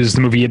list, which is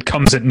the movie It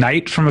Comes at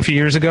Night from a few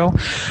years ago.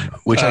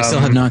 Which I still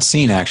have not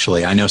seen,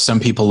 actually. I know some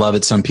people love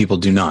it, some people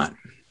do not.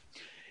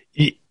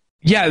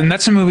 Yeah, and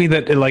that's a movie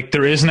that like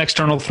there is an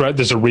external threat.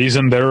 There's a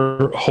reason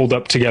they're holed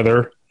up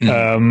together,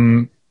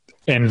 and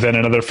then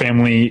another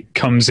family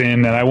comes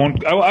in, and I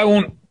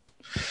won't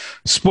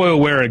spoil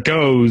where it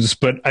goes,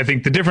 but I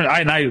think the difference.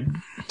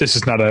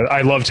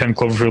 I love 10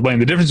 Cloverfield Lane.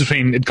 The difference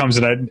between It Comes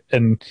at Night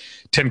and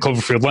 10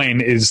 Cloverfield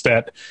Lane is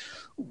that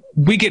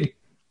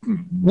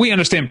we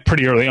understand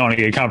pretty early on, you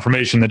get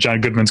confirmation that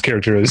John Goodman's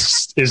character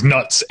is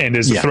nuts and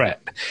is a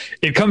threat.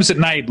 It Comes at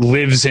Night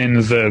lives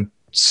in the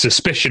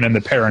suspicion and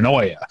the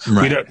paranoia.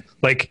 Right.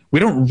 We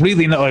don't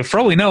really know. Like, for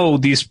all we know,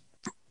 these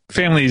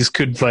families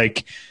could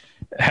like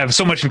have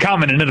so much in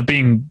common and end up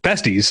being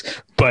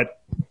besties,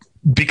 but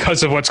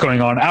because of what's going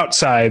on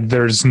outside,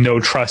 there's no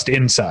trust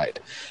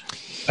inside.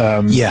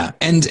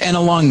 And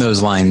along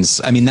those lines,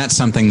 I mean, that's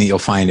something that you'll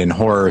find in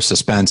horror,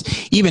 suspense,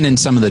 even in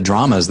some of the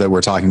dramas that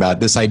we're talking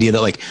about. This idea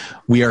that like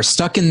we are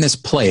stuck in this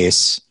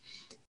place,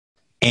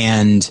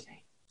 and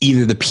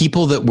either the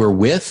people that we're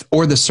with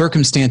or the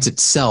circumstance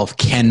itself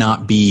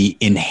cannot be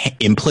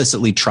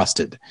implicitly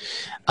trusted.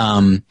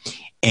 And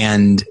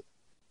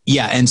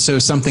so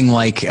something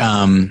like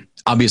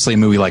obviously a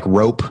movie like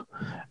Rope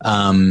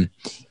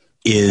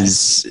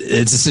it's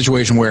a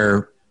situation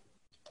where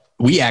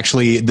we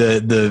actually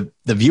the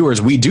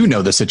viewers, we do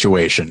know the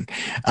situation.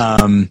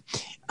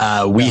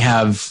 We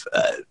have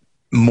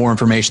more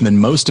information than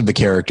most of the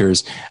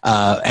characters,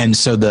 and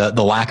so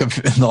the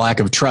lack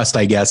of trust,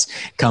 I guess,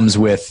 comes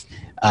with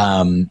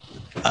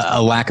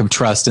a lack of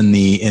trust in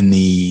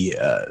the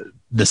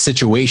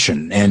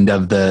situation and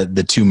of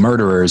the two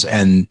murderers.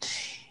 And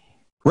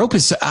Rope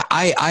is,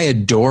 I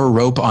adore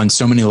Rope on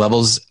so many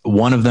levels.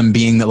 One of them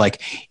being that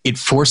like it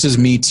forces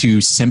me to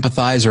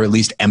sympathize or at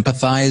least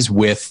empathize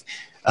with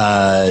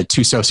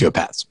two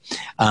sociopaths,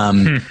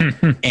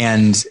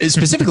 and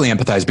specifically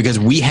empathize because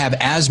we have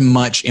as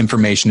much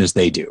information as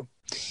they do.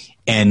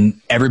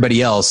 And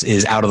everybody else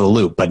is out of the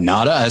loop, but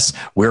not us.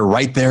 We're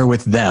right there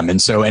with them.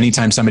 And so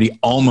anytime somebody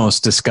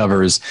almost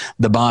discovers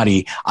the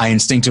body, I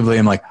instinctively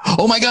am like,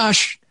 oh my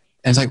gosh.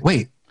 And it's like,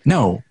 wait,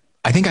 no,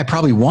 I think I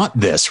probably want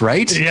this,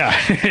 right? Yeah.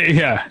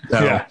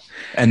 Yeah.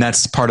 And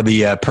that's part of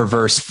the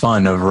perverse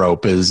fun of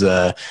Rope is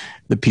the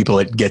people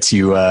it gets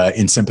you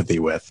in sympathy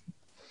with.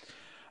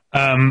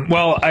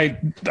 Well, I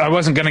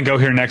wasn't going to go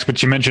here next,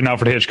 but you mentioned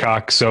Alfred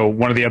Hitchcock. So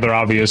one of the other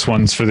obvious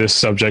ones for this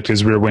subject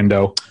is Rear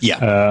Window.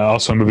 Yeah.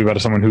 Also a movie about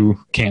someone who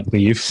can't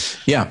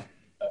leave. Yeah.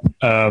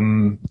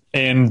 Rear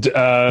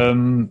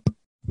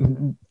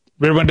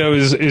Window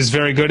is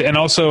very good. And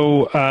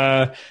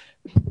also,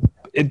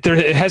 it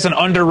has an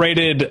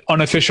underrated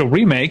unofficial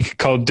remake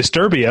called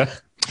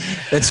Disturbia.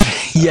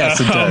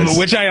 Yes, it does.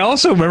 Which I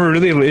also remember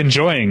really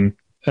enjoying.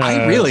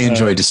 I really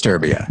enjoy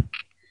Disturbia.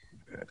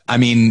 I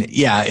mean,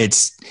 yeah,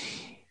 it's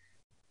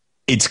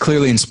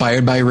clearly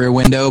inspired by Rear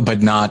Window, but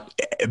not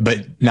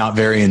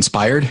very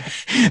inspired.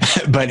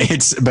 but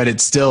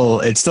it's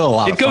still a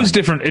lot. It goes fun.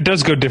 different. It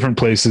does go different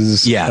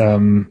places.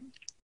 Yeah.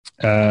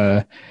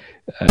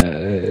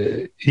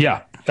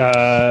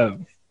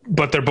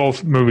 But they're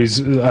both movies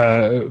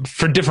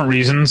for different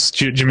reasons.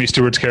 Jimmy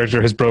Stewart's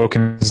character has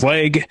broken his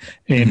leg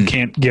and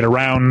can't get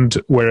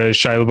around, whereas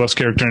Shia LaBeouf's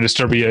character in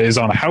Disturbia is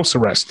on a house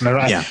arrest. And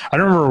I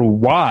don't remember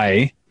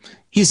why.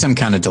 He's some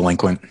kind of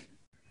delinquent.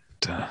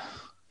 You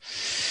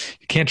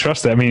can't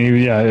trust that. I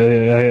mean,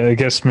 I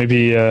guess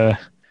maybe Shia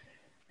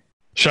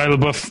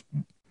LaBeouf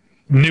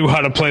knew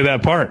how to play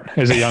that part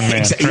as a young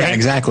man. Right? Yeah,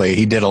 exactly.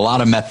 He did a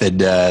lot of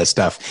method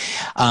stuff.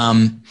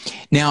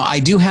 Now, I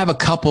do have a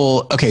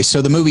couple. Okay,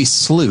 so the movie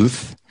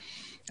Sleuth,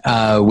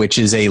 which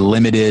is a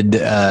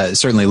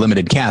certainly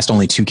limited cast,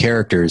 only 2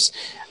 characters,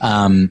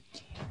 and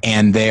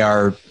they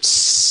are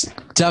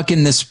stuck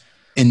in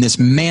this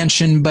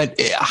mansion, but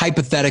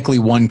hypothetically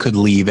one could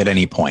leave at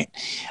any point.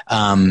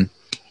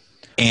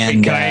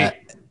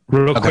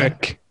 Real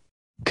quick,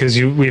 because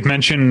we've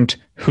mentioned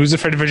Who's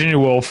Afraid of Virginia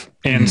Woolf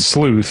and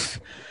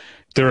Sleuth.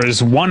 There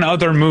is one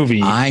other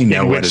movie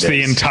in which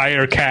the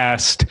entire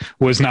cast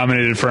was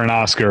nominated for an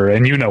Oscar,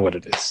 and you know what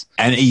it is.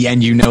 And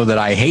you know that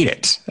I hate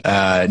it.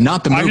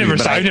 Not the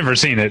movie. I've never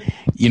seen it.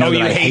 You know,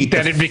 you hate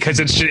that because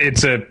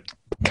it's a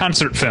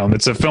concert film.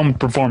 It's a film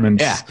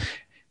performance. Yeah.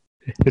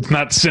 It's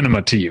not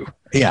cinema to you.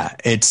 Yeah,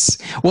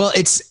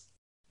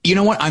 you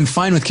know what? I'm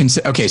fine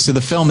with okay, so the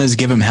film is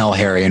Give 'Em Hell,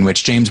 Harry, in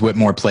which James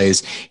Whitmore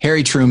plays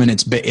Harry Truman. I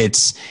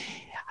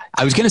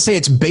was going to say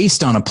it's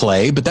based on a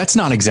play, but that's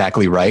not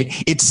exactly right.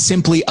 It's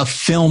simply a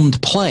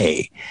filmed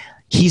play.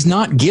 He's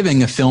not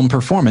giving a film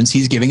performance.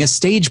 He's giving a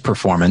stage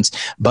performance,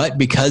 but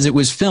because it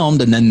was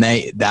filmed and then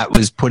that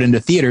was put into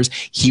theaters,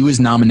 he was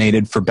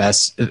nominated for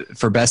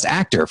best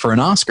actor for an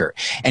Oscar.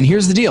 And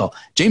here's the deal.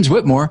 James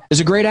Whitmore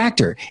is a great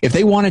actor. If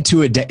they wanted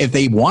to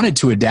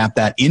adapt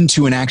that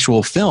into an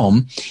actual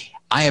film,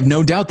 I have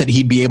no doubt that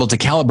he'd be able to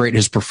calibrate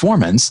his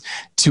performance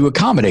to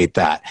accommodate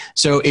that.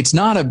 So it's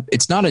not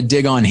a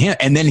dig on him.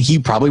 And then he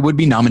probably would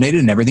be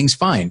nominated and everything's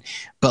fine.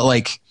 But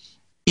like,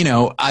 you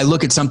know, I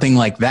look at something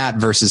like that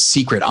versus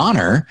Secret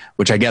Honor,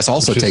 which I guess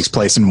also takes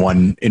place in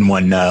one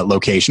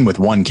location with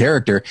one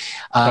character.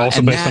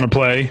 Also based on a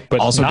play, but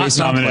also not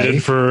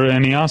nominated for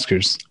any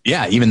Oscars.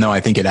 Yeah, even though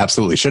I think it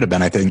absolutely should have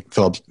been. I think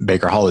Philip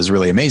Baker Hall is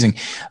really amazing.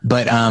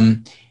 But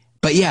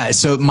yeah,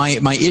 so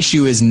my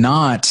issue is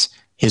not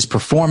his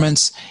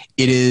performance.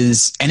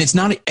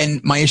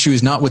 And my issue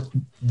is not with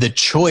the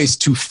choice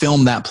to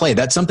film that play.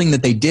 That's something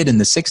that they did in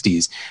the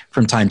 60s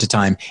from time to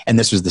time. And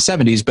this was the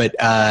 70s, but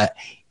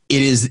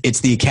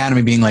it's the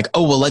Academy being like,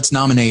 oh, well, let's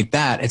nominate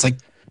that. It's like,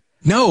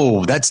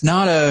 no, that's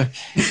not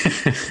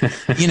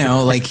you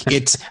know, like,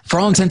 it's, for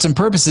all intents and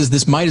purposes,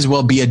 this might as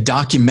well be a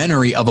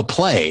documentary of a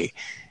play.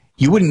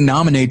 You wouldn't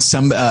nominate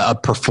a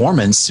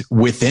performance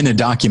within a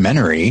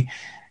documentary.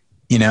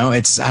 You know,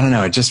 I don't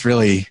know. It just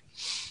really,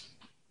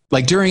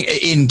 like,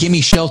 in Gimme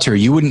Shelter,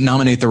 you wouldn't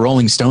nominate the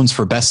Rolling Stones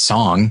for best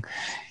song.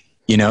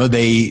 You know,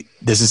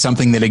 this is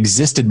something that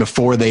existed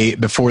before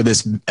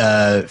this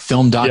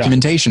film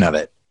documentation of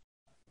it.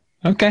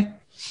 Okay.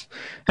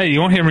 Hey,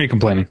 you won't hear me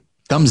complaining.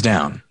 Thumbs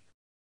down.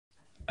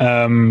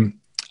 I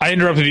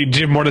interrupted you. Do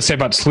you have more to say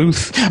about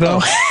Sleuth,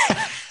 though?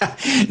 Oh.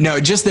 No,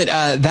 just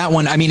that that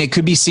one. I mean, it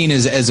could be seen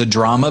as a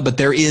drama, but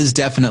there is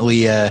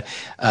definitely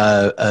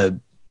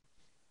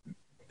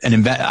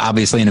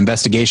obviously an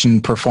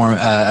investigation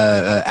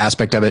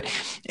aspect of it,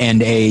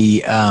 and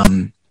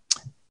a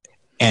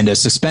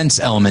suspense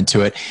element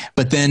to it.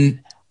 But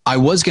then I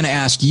was going to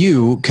ask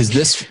you, because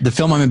the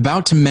film I'm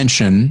about to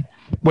mention.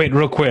 Wait,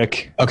 real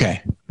quick.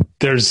 Okay.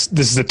 This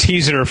is a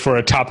teaser for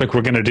a topic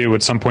we're going to do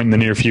at some point in the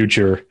near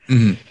future,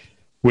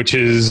 which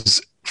is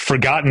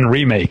forgotten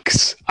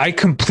remakes. I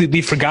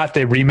completely forgot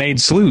they remade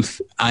Sleuth.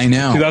 I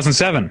know.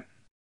 2007.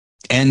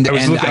 And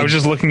I was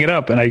just looking it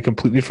up, and I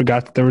completely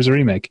forgot that there was a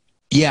remake.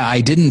 Yeah,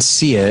 I didn't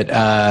see it.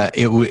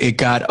 It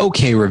got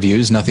okay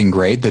reviews, nothing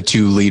great. The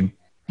two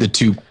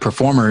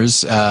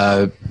performers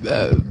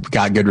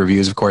got good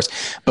reviews, of course.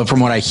 But from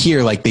what I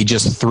hear, like, they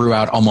just threw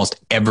out almost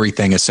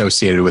everything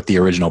associated with the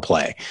original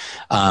play,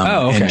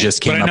 and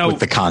just came up with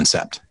the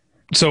concept.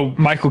 So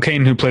Michael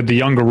Caine, who played the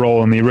younger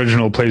role in the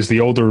original, plays the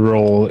older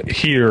role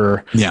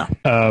here. Yeah.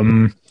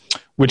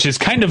 Which is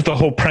kind of the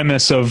whole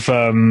premise of.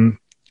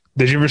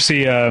 Did you ever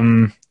see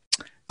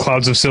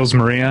Clouds of Sils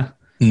Maria?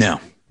 No.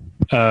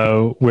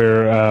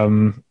 Where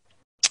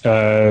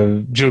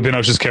Julie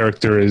Binoche's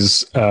character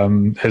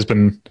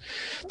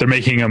they're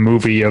making a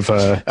movie of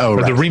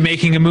they're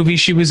remaking a movie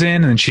she was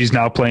in, and she's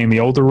now playing the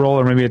older role,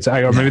 or maybe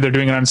maybe they're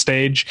doing it on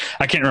stage.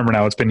 I can't remember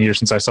now. It's been years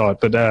since I saw it,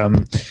 but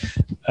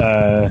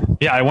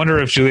I wonder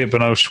if Juliette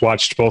Binoche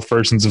watched both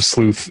versions of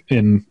Sleuth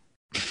in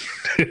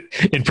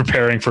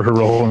preparing for her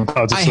role in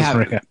Clouds of Sils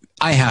Maria.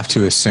 I have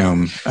to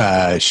assume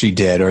she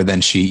did, or then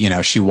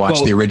she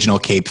watched the original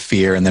Cape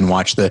Fear and then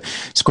watched the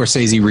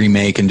Scorsese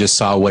remake and just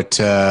saw what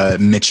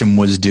Mitchum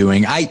was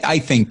doing. I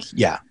think,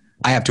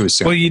 I have to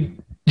assume. Well,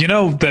 you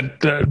know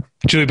that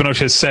Julie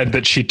Binoche has said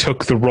that she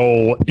took the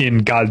role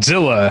in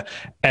Godzilla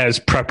as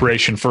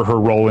preparation for her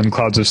role in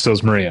Clouds of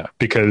Sils Maria,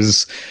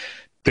 because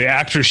the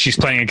actress she's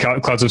playing in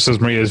Clouds of Sils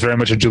Maria is very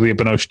much a Juliette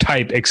Binoche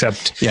type,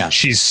 except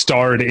she's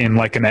starred in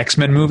like an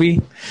X-Men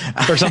movie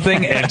or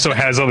something, and so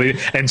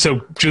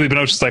Juliette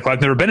Binoche is like, well,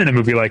 I've never been in a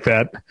movie like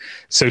that.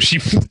 So she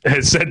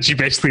has said she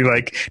basically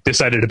like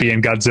decided to be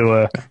in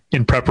Godzilla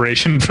in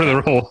preparation for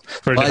the role.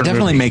 Well, it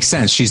definitely makes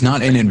sense. She's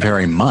not in it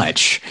very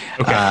much.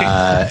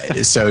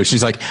 Okay. So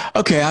she's like,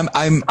 okay,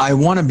 I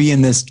want to be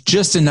in this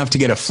just enough to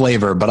get a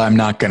flavor, but I'm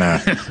not going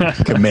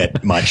to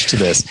commit much to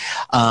this.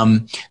 So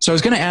I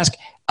was going to ask.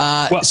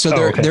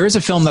 There is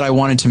a film that I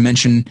wanted to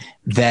mention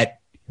that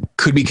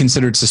could be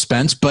considered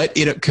suspense, but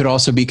it could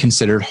also be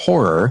considered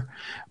horror,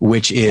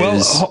 which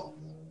is...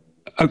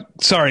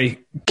 sorry,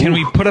 can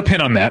we put a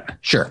pin on that?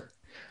 Sure.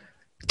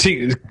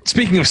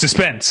 Speaking of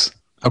suspense.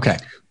 Okay.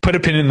 Put a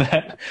pin in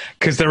that,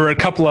 because there were a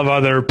couple of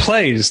other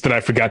plays that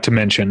I forgot to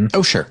mention.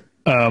 Oh, sure.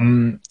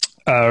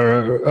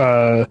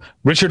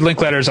 Richard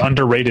Linklater's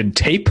underrated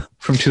Tape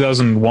from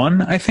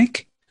 2001, I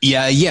think.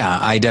 Yeah.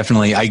 I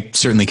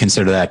certainly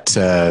consider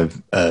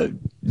that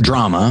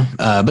drama,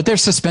 but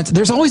there's suspense.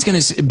 There's always going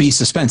to be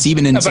suspense,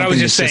 even in. But I was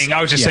just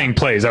saying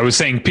plays. I was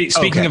saying,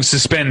 speaking of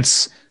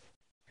suspense,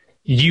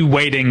 you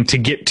waiting to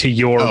get to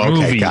your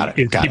movie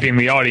is keeping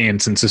the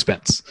audience in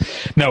suspense.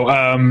 No,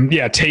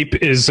 Tape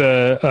is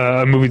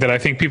a movie that I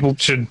think people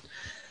should.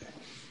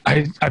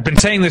 I've been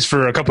saying this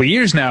for a couple of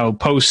years now,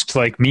 post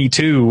like Me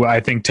Too. I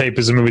think Tape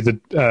is a movie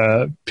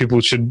that people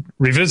should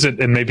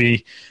revisit, and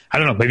maybe, I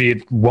don't know, maybe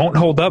it won't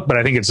hold up, but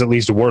I think it's at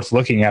least worth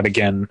looking at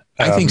again.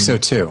 I think so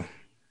too.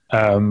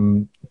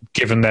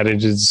 Given that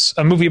it is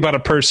a movie about a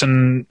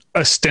person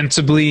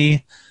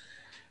ostensibly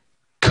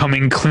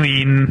coming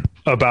clean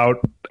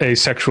about a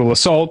sexual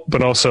assault,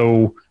 but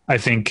also, I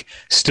think,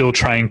 still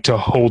trying to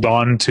hold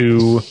on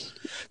to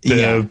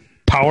the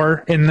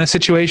power in the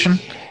situation.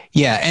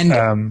 Yeah,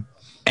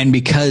 and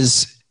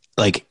because,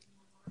 like...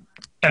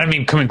 And I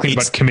mean coming clean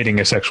about committing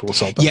a sexual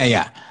assault.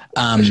 I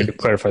should have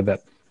clarified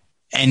that.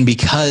 And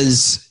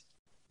because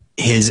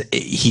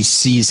he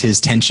sees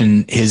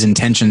his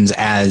intentions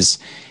as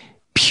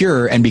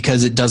pure, and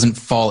because it doesn't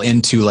fall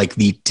into like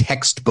the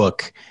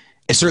textbook,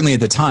 certainly at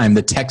the time,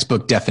 the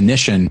textbook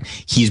definition,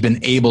 he's been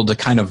able to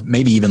kind of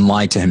maybe even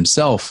lie to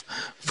himself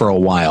for a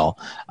while.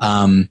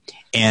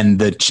 And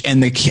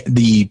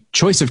the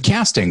choice of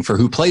casting for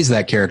who plays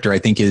that character, I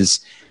think,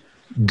 is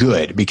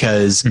good,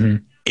 because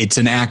it's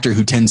an actor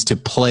who tends to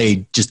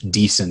play just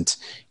decent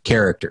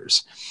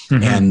characters.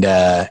 And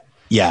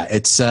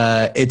it's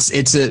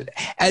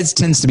as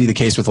tends to be the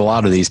case with a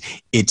lot of these.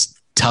 It's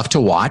tough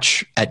to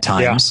watch at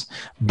times,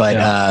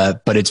 but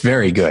it's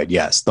very good.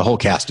 Yes, the whole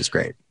cast is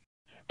great.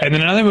 And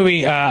then another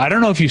movie, I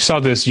don't know if you saw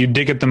this. You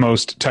dig it the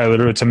most,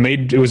 Tyler.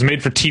 It was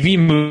made for TV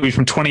movie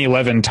from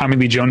 2011. Tommy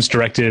Lee Jones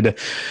directed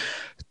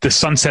The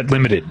Sunset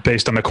Limited,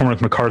 based on the Cormac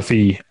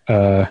McCarthy.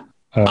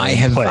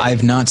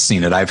 I've not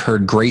seen it. I've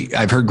heard great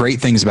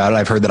things about it.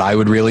 I've heard that I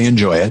would really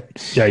enjoy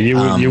it. Yeah,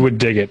 you would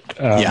dig it.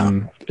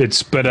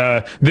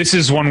 This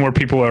is one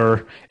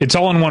where it's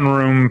all in one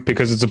room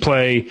because it's a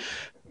play.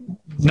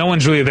 No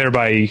one's really there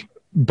by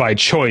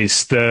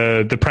choice.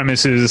 The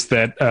premise is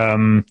that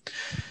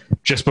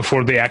just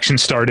before the action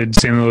started,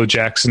 Samuel L.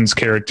 Jackson's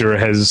character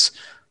has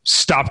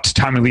stopped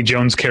Tommy Lee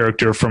Jones'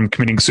 character from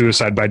committing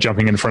suicide by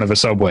jumping in front of a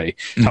subway.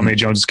 Tommy Lee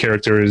Jones'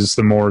 character is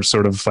the more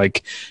sort of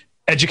like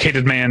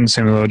educated man.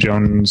 Samuel L.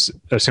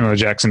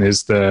 Jackson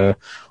is the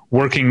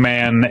working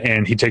man,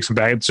 and he takes him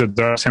back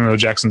to Samuel L.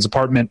 Jackson's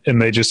apartment,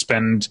 and they just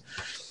spend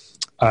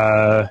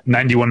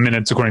 91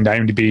 minutes, according to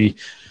IMDb,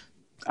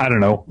 I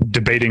don't know,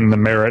 debating the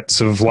merits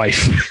of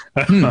life.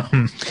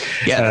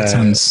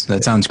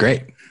 That sounds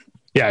great.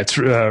 Yeah, it's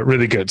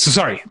really good. So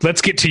sorry,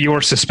 let's get to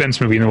your suspense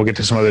movie, and then we'll get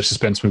to some other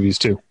suspense movies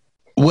too.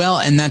 Well,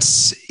 and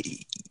that's,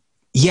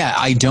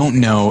 I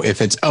don't know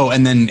if it's,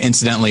 and then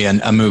incidentally,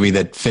 a movie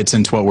that fits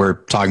into what we're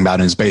talking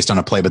about and is based on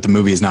a play, but the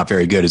movie is not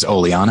very good, is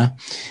Oleana.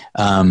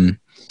 I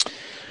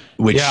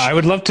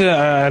would love to,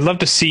 I'd love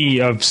to see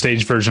a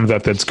staged version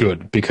of that's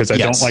good, because I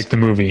don't like the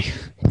movie.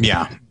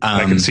 Yeah.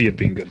 I can see it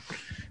being good.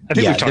 I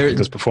think we've talked about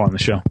this before on the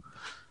show.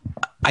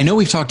 I know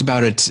we've talked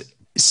about it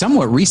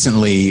somewhat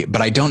recently,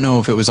 but I don't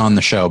know if it was on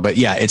the show. But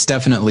yeah, it's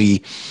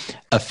definitely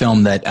a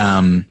film that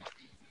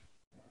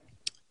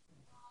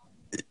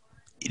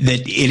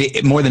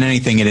it more than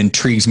anything, it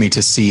intrigues me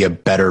to see a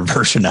better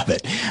version of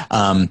it.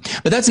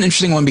 But that's an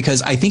interesting one,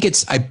 because I think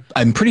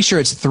I'm pretty sure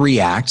it's 3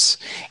 acts,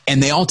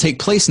 and they all take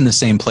place in the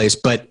same place,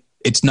 but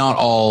it's not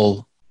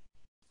all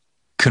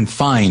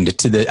confined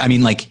to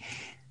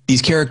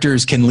these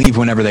characters can leave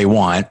whenever they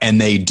want, and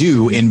they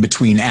do in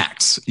between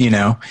acts,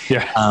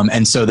 Yeah.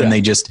 And so then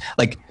they just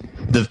like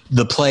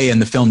the play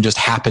and the film just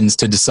happens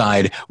to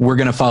decide we're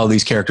going to follow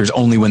these characters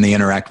only when they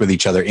interact with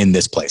each other in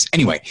this place.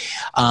 Anyway.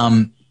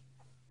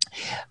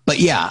 But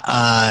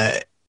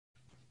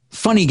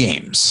Funny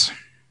Games.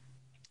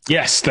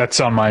 Yes, that's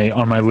on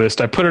my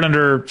list. I put it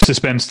under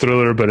suspense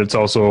thriller, but it's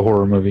also a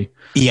horror movie.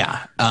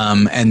 Yeah.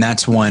 And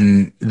that's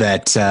one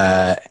that,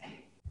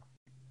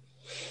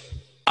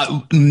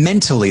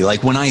 mentally,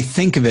 like when I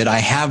think of it, I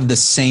have the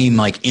same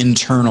like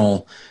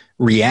internal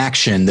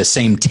reaction, the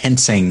same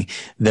tensing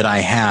that I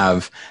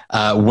have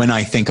when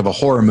I think of a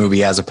horror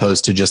movie, as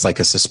opposed to just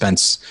like a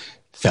suspense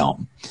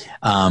film.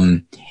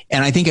 And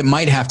I think it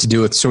might have to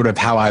do with sort of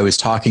how I was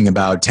talking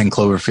about 10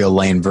 Cloverfield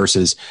Lane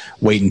versus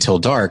Wait Until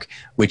Dark,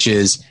 which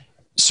is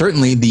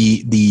certainly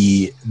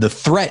the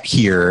threat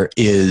here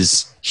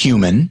is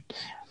human,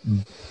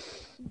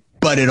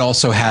 but it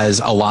also has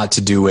a lot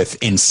to do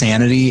with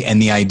insanity and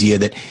the idea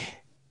that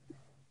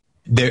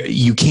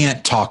you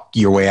can't talk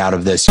your way out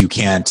of this. You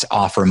can't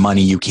offer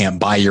money. You can't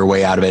buy your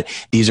way out of it.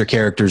 These are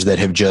characters that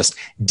have just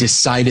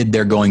decided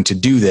they're going to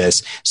do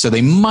this. So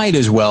they might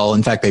as well,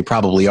 in fact, they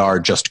probably are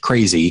just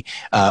crazy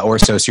or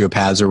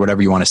sociopaths or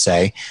whatever you want to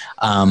say.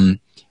 And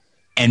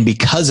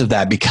because of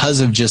that,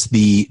 because of just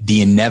the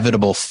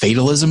inevitable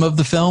fatalism of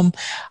the film,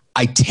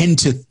 I tend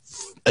to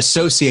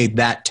associate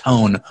that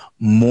tone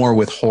more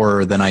with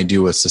horror than I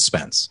do with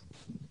suspense.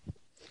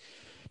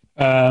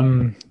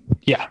 But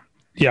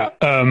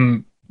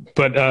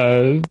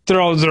there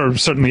are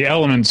certainly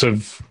elements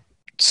of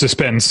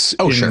suspense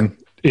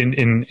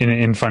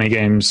in Funny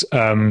Games.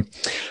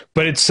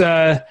 But it's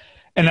and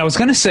I was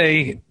going to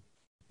say,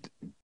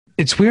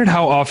 it's weird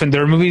how often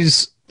there are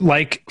movies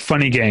like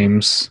Funny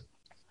Games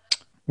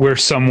where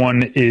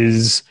someone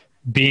is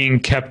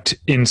being kept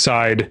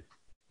inside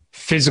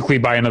physically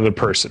by another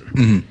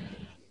person.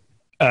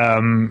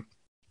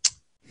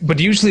 But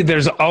usually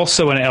there's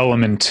also an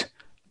element.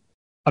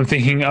 I'm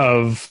thinking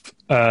of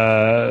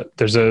so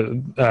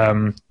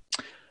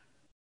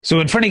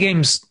in Funny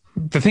Games,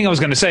 the thing I was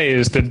going to say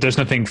is that there's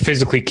nothing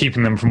physically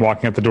keeping them from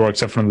walking out the door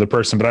except for another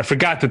person. But I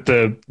forgot that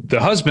the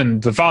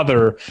husband, the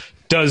father,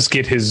 does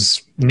get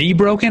his knee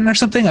broken or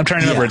something. I'm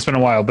trying to remember. It's been a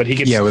while, but he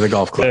gets with a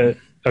golf club.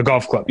 A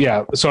golf club,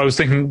 yeah. So I was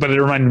thinking, but it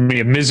reminded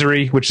me of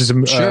Misery, which is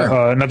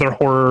another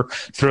horror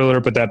thriller.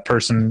 But that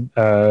person,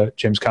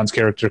 James Caan's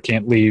character,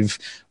 can't leave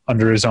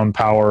under his own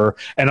power.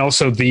 And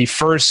also the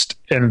first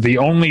and the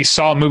only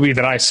Saw movie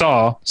that I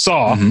saw,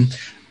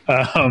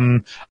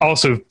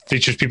 also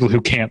features people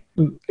who can't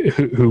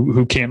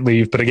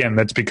leave. But again,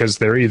 that's because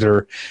they're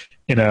either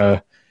in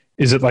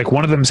is it like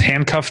one of them's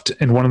handcuffed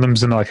and one of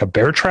them's in like a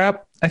bear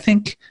trap, I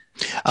think?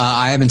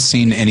 I haven't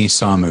seen any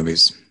Saw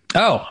movies.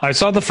 Oh, I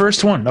saw the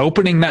first one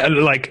opening that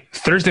like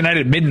Thursday night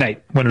at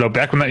midnight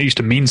back when that used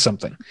to mean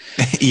something.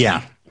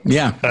 Yeah. I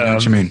know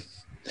what you mean.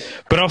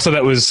 But also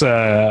that was,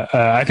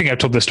 I think I've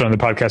told this story on the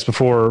podcast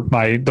before.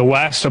 The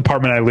last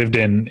apartment I lived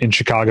in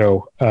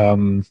Chicago,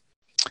 which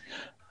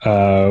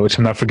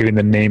I'm not forgetting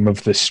the name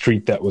of the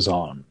street that was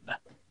on.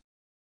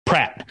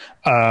 Pratt,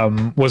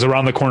 was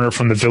around the corner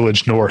from the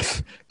Village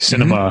North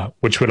Cinema,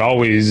 which would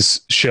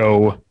always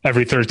show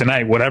every Thursday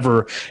night,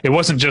 whatever. It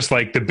wasn't just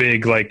like the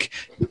big, like,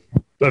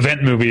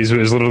 event movies. It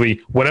was literally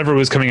whatever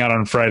was coming out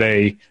on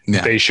Friday,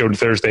 they showed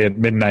Thursday at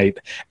midnight.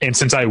 And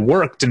since I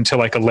worked until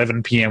like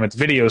 11 p.m. at the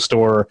video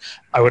store,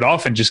 I would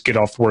often just get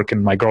off work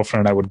and my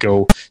girlfriend and I would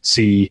go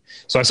see.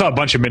 So I saw a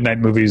bunch of midnight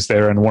movies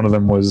there, and one of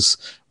them was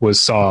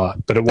Saw,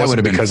 but it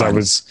wasn't because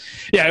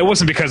it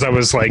wasn't because I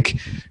was like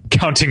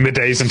counting the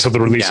days until the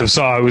release of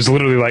Saw. It was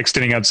literally like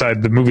standing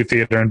outside the movie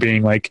theater and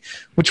being like,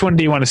 which one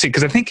do you want to see?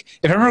 Because I think,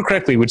 if I remember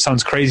correctly, which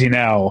sounds crazy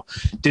now,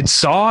 did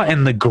Saw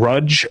and The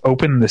Grudge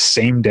open the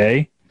same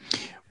day?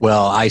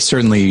 Well, I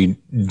certainly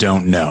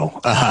don't know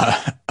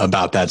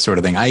about that sort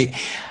of thing. I,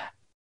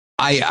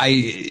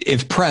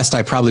 if pressed,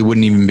 I probably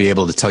wouldn't even be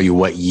able to tell you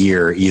what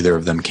year either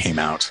of them came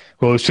out.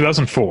 Well, it was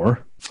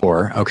 2004.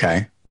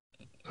 Okay.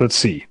 Let's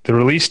see. The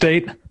release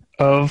date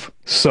of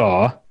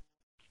Saw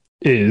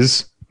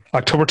is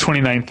October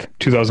 29th,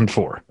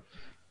 2004.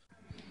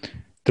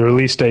 The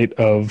release date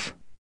of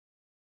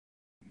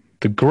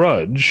The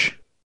Grudge,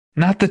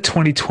 not the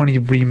 2020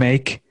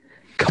 remake.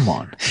 Come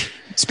on.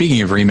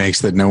 Speaking of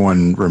remakes that no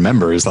one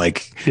remembers,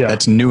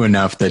 that's new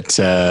enough that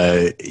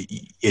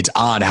it's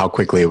odd how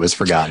quickly it was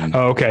forgotten.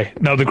 Oh, okay.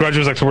 No, The Grudge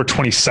was October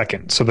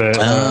 22nd, so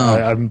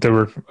they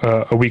were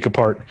a week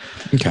apart.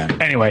 Okay.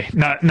 Anyway,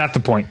 not the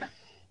point.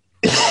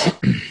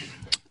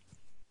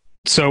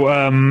 So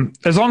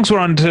as long as we're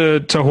on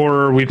to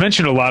horror, we've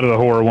mentioned a lot of the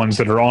horror ones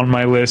that are on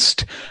my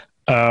list.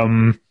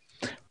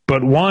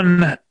 But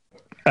one...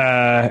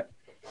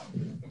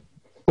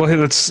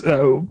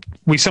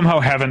 we somehow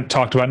haven't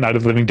talked about Night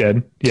of the Living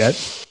Dead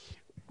yet.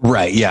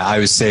 Right. Yeah. I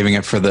was saving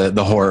it for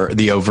the horror,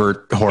 the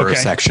overt horror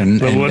section.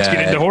 Well, let's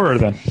get into horror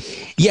then.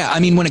 Yeah. I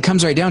mean, when it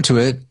comes right down to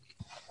it,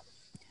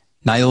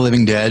 Night of the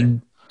Living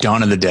Dead,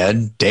 Dawn of the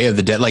Dead, Day of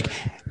the Dead, like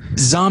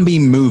zombie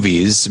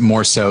movies,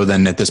 more so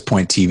than at this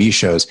point TV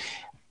shows,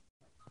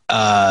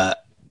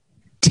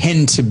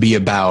 tend to be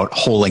about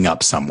holing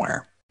up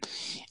somewhere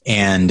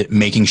and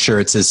making sure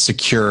it's as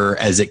secure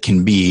as it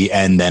can be.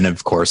 And then,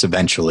 of course,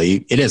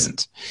 eventually it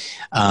isn't.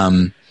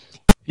 Although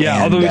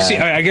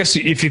I guess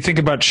if you think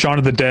about Shaun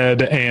of the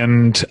Dead,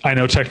 and I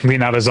know technically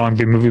not a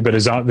zombie movie, but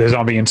the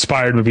zombie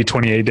inspired movie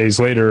 28 Days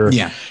Later,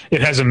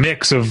 it has a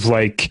mix of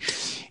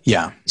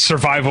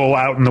survival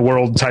out in the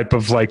world type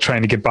of like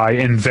trying to get by.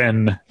 And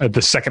then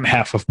the second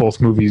half of both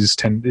movies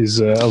is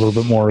a little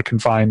bit more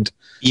confined.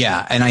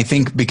 Yeah. And I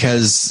think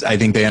because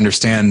they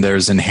understand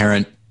there's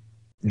inherent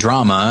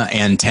drama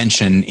and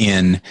tension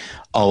in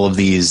all of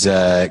these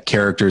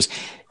characters,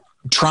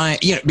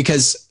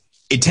 because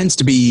it tends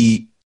to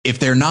be, if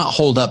they're not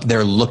holed up,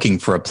 they're looking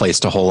for a place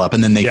to hole up,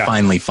 and then they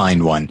finally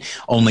find one,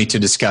 only to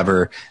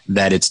discover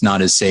that it's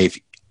not as safe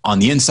on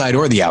the inside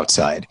or the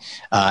outside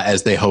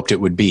as they hoped it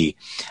would be.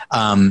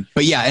 Night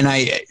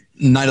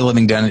of the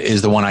Living Dead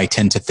is the one I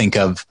tend to think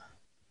of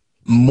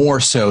more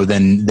so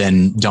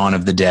than Dawn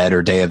of the Dead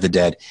or Day of the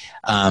Dead.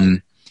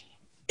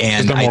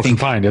 And they're more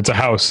confined. It's a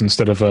house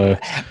instead of a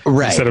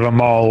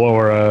mall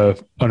or a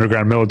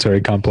underground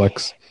military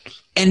complex.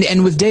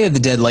 And with Day of the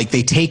Dead, like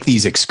they take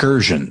these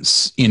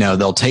excursions,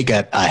 they'll take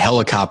a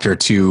helicopter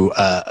to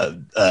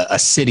a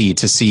city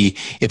to see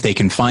if they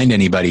can find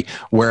anybody.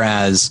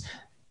 Whereas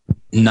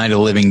Night of the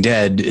Living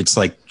Dead, it's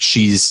like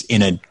she's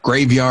in a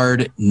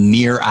graveyard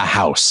near a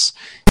house.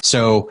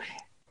 So,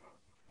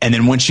 and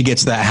then once she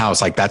gets to that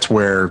house, like that's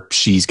where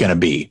she's going to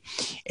be.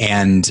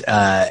 And,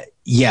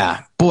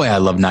 boy, I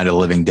love Night of the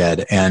Living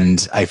Dead.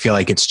 And I feel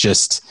like it's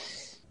just,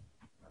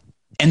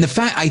 and the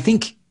fact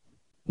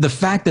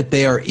that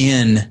they are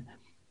in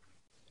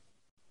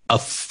a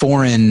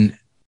foreign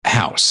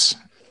house,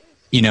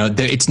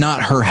 it's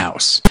not her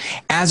house,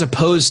 as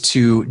opposed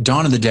to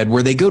Dawn of the Dead,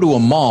 where they go to a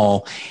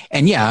mall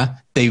and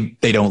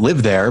they don't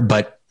live there,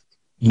 but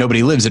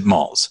nobody lives at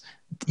malls.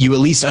 You at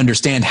least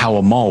understand how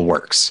a mall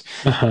works.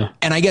 Uh-huh.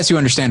 And I guess you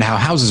understand how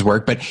houses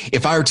work, but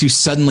if I were to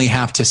suddenly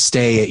have to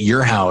stay at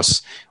your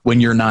house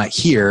when you're not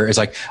here, it's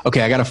like,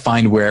 okay, I got to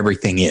find where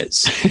everything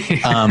is.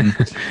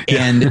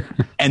 And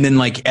then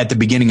like at the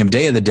beginning of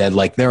Day of the Dead,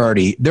 like they're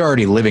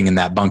already living in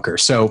that bunker.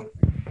 So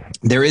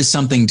there is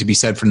something to be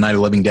said for Night of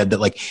the Living Dead that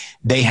like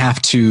they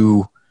have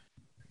to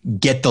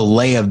get the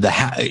lay of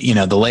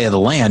the lay of the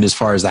land as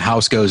far as the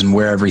house goes and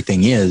where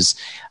everything is,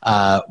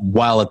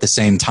 while at the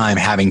same time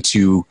having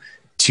to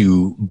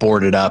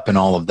board it up and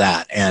all of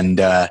that. And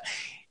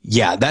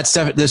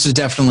this is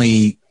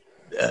definitely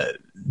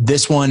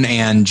this one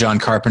and John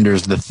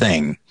Carpenter's The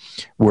Thing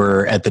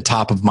were at the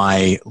top of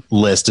my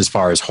list as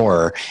far as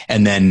horror.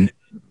 And then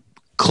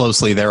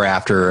closely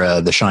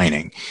thereafter The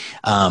Shining.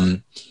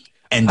 And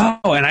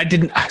I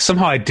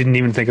didn't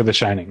even think of The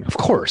Shining. Of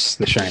course,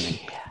 The Shining.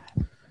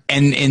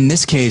 And in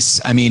this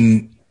case, I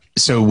mean,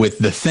 so with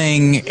The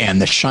Thing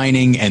and The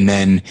Shining, and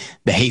then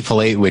The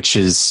Hateful Eight, which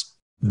is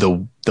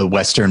the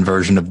Western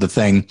version of The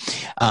Thing,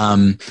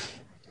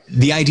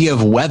 the idea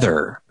of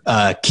weather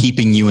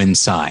keeping you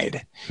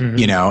inside,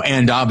 you know,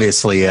 and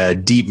obviously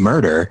Deep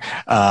Murder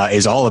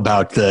is all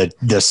about the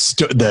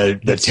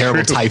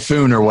terrible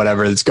typhoon or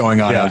whatever that's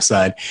going on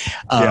outside.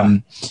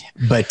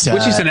 But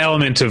which is an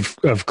element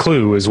of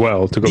Clue as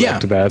well, to go back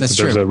to that. That's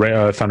There's true.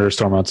 a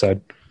thunderstorm outside.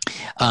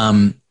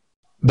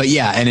 But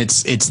yeah, and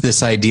it's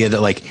this idea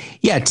that, like,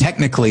 yeah,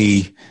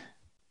 technically,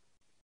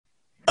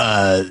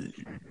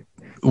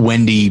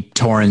 Wendy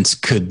Torrance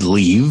could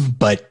leave,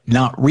 but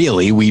not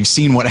really. We've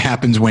seen what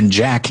happens when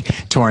Jack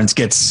Torrance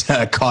gets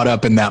caught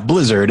up in that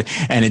blizzard,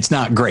 and it's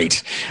not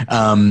great.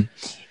 And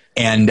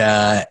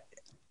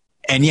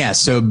yeah,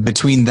 so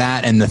between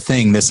that and The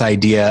Thing, this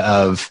idea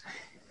of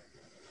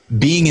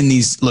being in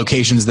these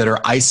locations that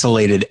are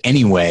isolated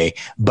anyway,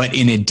 but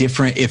in a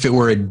different, if it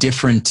were a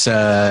different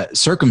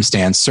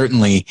circumstance,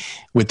 certainly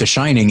with The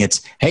Shining,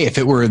 it's, hey, if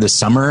it were the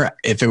summer,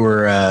 if it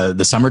were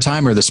the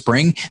summertime or the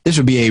spring, this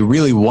would be a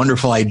really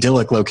wonderful,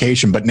 idyllic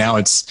location. But now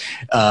it's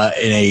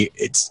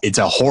it's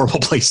a horrible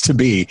place to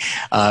be.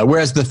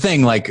 Whereas The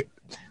Thing, like,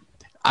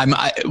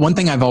 one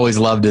thing I've always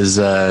loved is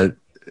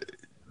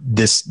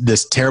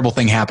this terrible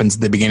thing happens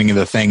at the beginning of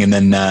The Thing, and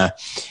then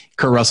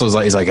Kurt Russell is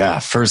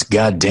like, first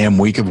goddamn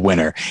week of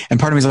winter. And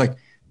part of me is like,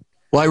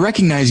 well, I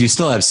recognize you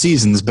still have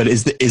seasons, but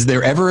is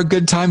there ever a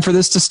good time for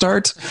this to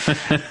start?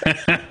 You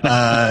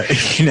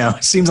know,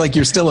 it seems like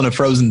you're still in a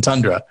frozen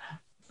tundra.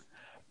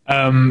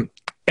 And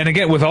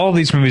again, with all of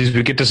these movies,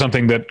 we get to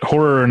something that,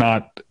 horror or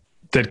not,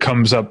 that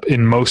comes up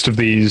in most of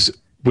these,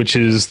 which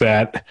is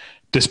that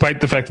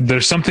despite the fact that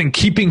there's something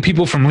keeping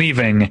people from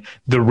leaving,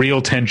 the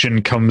real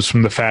tension comes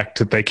from the fact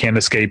that they can't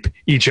escape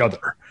each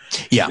other.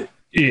 Yeah.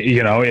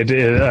 You know,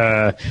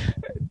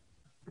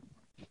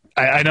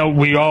 I know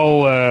we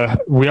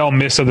all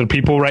miss other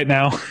people right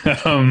now,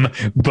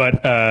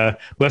 but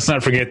let's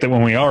not forget that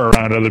when we are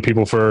around other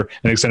people for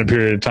an extended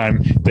period of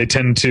time, they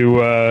tend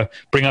to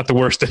bring out the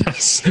worst in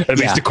us, at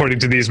least according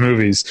to these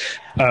movies.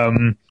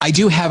 I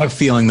do have a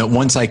feeling that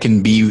once I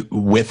can be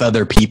with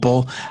other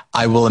people,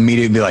 I will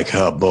immediately be like,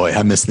 oh boy,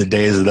 I miss the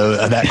days of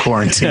that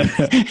quarantine.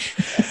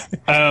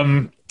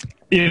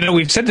 You know,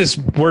 we've said this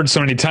word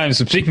so many times.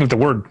 So speaking of the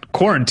word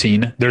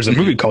quarantine, there's a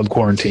movie called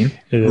Quarantine,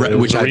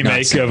 which is a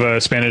remake of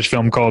a Spanish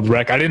film called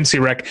Rec. I didn't see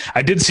Rec.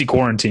 I did see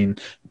Quarantine,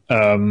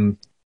 and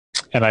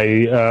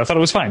I thought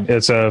it was fine.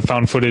 It's a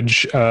found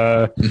footage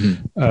horror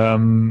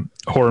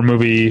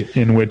movie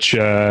in which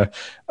it's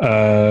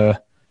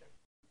like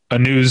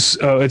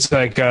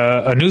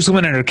a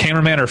newswoman and her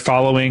cameraman are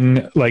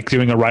following, like,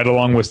 doing a ride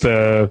along with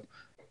a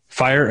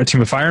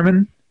team of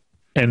firemen.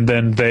 And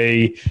then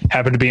they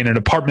happen to be in an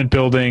apartment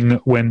building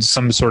when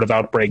some sort of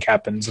outbreak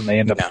happens, and they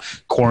end up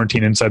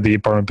quarantined inside the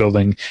apartment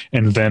building,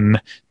 and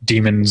then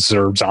demons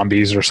or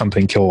zombies or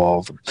something kill all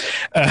of them.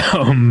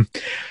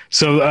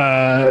 So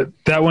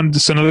that one,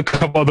 just another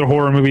couple other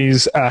horror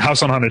movies.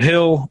 House on Haunted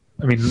Hill.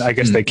 I mean, I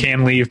guess they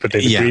can leave, but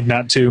they've agreed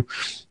not to.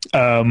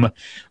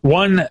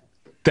 One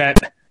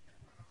that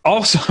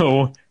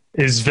also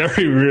is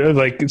very,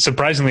 like,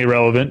 surprisingly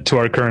relevant to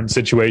our current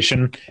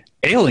situation,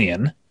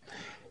 Alien,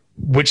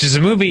 which is a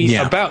movie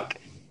about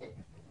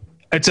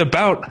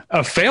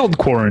a failed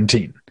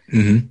quarantine.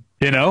 You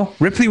know,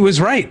 Ripley was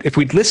right. If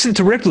we'd listened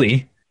to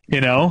Ripley, you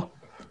know,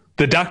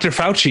 the Dr.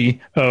 Fauci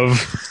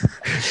of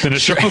the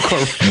Nostromo of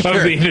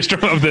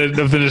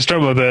the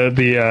Nostromo,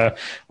 the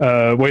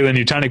Weyland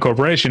Yutani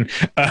Corporation,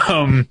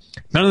 none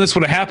of this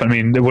would have happened. I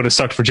mean, it would have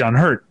sucked for John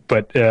Hurt,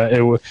 but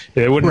it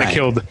wouldn't have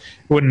killed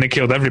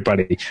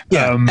everybody.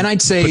 Yeah, and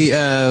I'd say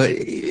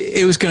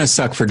it was going to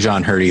suck for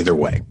John Hurt either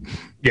way.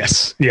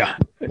 Yes. Yeah.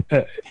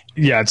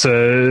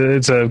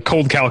 It's a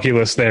cold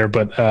calculus there,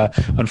 but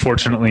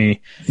unfortunately.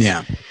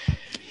 Yeah.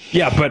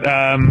 But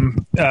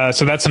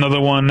so that's another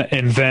one.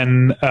 And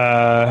then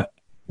a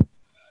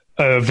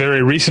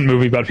very recent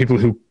movie about people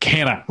who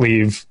cannot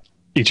leave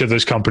each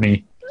other's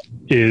company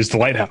is The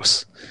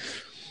Lighthouse.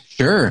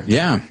 Sure.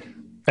 Yeah.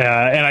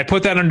 And I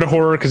put that under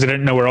horror because I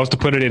didn't know where else to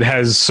put it. It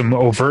has some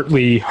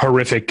overtly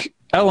horrific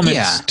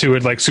elements to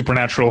it, like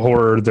supernatural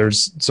horror.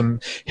 There's some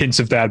hints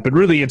of that, but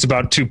really it's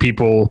about two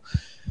people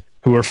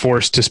who are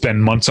forced to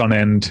spend months on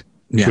end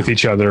with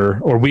each other,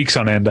 or weeks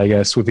on end, I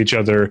guess, with each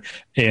other.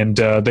 And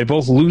they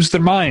both lose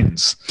their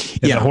minds.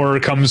 And the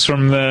horror comes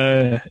from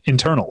the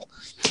internal.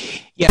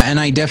 Yeah. And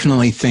I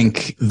definitely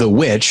think The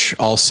Witch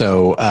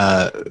also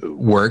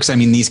works. I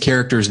mean, these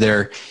characters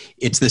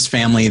it's this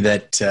family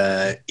that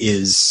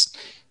is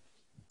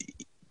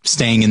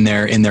staying in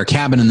their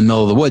cabin in the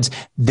middle of the woods.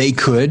 They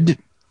could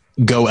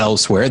go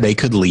elsewhere. They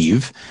could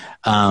leave.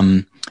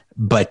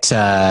 But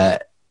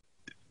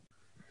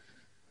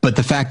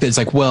the fact that it's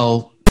like,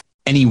 well,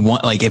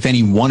 if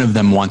any one of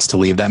them wants to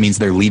leave, that means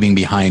they're leaving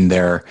behind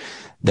their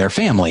their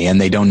family,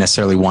 and they don't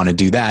necessarily want to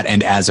do that.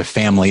 And as a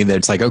family,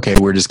 that's like, okay,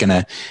 we're just going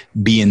to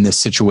be in this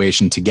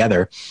situation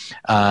together.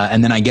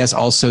 And then I guess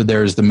also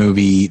there's the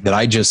movie that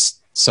I just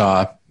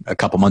saw a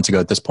couple months ago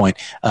at this point,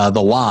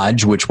 The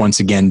Lodge, which once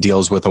again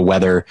deals with a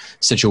weather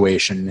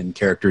situation and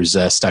characters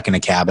stuck in a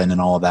cabin and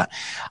all of that.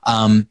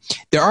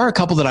 There are a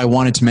couple that I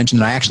wanted to mention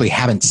that I actually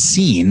haven't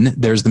seen.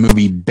 There's the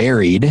movie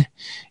Buried,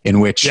 in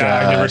which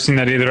I've never seen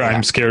that either.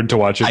 I'm scared to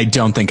watch it. I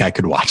don't think I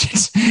could watch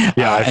it.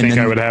 I think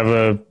I would have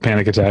a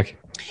panic attack.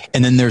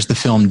 And then there's the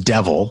film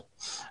Devil,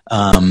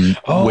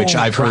 which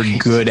I've heard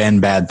good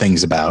and bad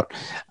things about.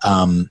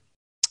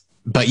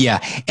 But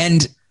yeah,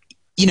 and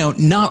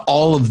not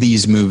all of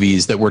these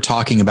movies that we're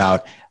talking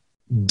about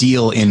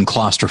deal in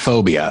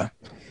claustrophobia.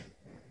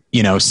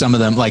 Some of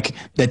them, like,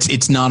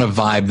 it's not a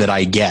vibe that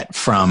I get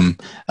from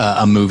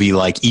a movie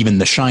like even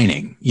The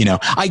Shining.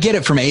 I get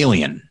it from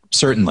Alien,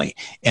 certainly,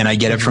 and I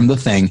get it from The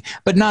Thing,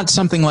 but not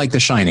something like The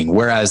Shining.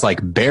 Whereas like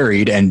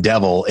Buried and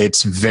Devil,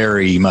 it's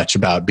very much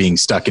about being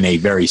stuck in a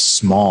very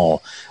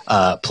small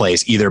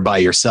place, either by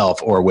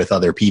yourself or with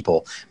other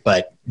people.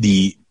 But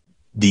the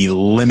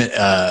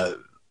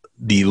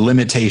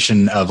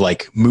limitation of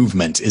like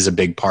movement is a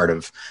big part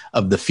of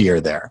the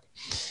fear there.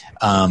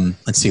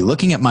 Let's see,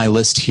 looking at my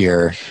list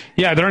here.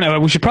 Yeah,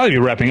 we should probably be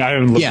wrapping. I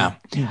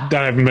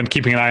haven't been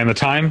keeping an eye on the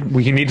time.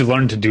 We need to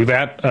learn to do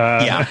that.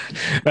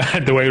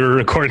 The way we're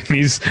recording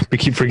these, we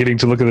keep forgetting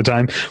to look at the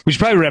time. We should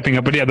probably be wrapping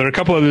up, but yeah, there are a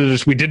couple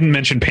others. We didn't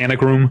mention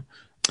Panic Room.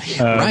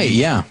 Right.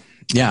 Yeah.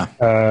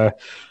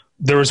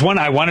 There was one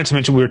I wanted to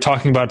mention. We were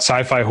talking about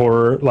sci-fi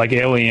horror like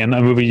Alien,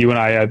 a movie you and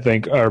I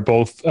think are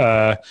both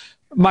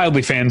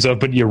mildly fans of,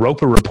 but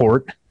Europa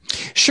Report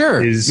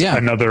is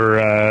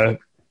another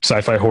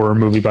sci-fi horror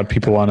movie about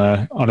people on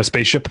a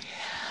spaceship.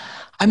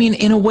 I mean,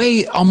 in a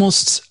way,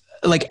 almost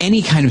like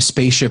any kind of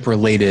spaceship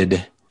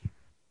related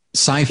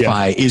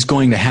sci-fi is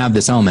going to have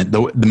this element.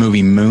 The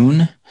movie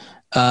Moon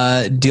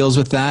deals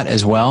with that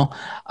as well.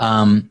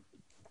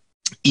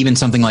 Even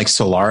something like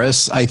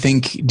Solaris, I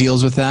think,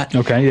 deals with that.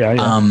 Okay,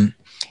 yeah.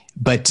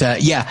 But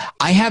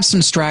I have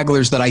some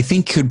stragglers that I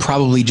think could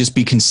probably just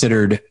be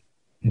considered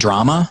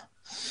drama.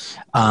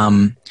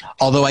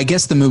 Although I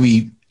guess the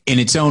movie, in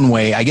its own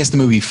way, I guess the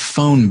movie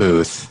Phone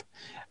Booth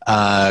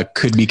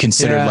could be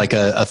considered like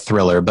a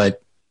thriller,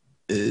 but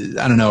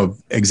I don't know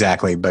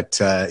exactly. But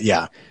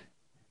yeah.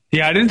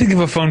 Yeah, I didn't think of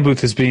a phone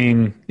booth as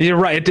being. You're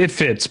right, it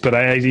fits, but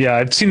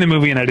I've seen the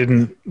movie and I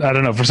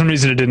don't know, for some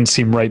reason it didn't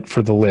seem right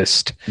for the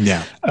list.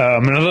 Yeah.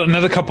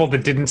 Another couple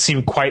that didn't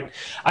seem quite.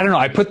 I don't know.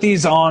 I put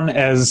these on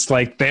as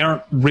like they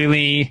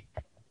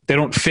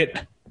don't fit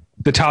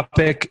the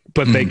topic,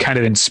 but they kind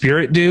of in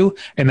spirit do,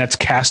 and that's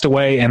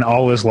Castaway and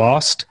All Is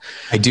Lost.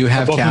 I do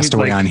have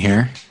Castaway on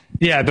here.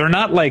 Yeah, they're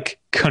not like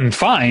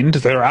confined;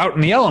 they're out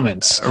in the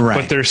elements, right?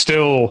 But they're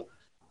still.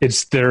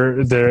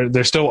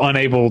 They're still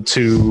unable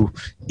to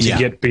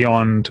get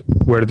beyond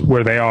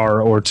where they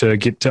are or to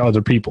get to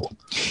other people.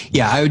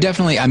 Yeah, I would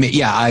definitely. I mean,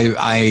 yeah,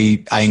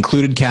 I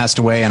included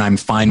Castaway, and I'm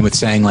fine with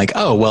saying like,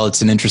 oh, well,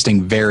 it's an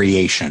interesting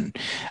variation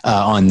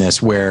on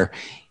this, where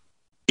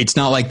it's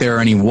not like there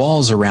are any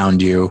walls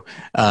around you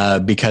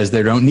because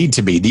there don't need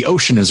to be. The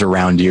ocean is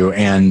around you,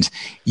 and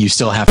you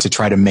still have to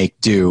try to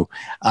make do.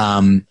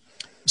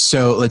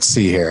 So let's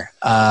see here.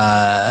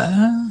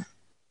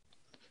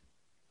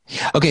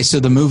 Okay, so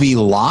the movie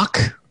Locke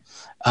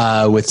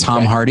with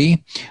Tom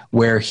Hardy,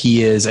 where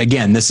he is,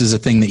 again, this is a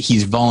thing that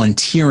he's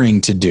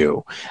volunteering to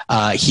do.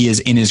 He is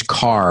in his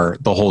car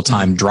the whole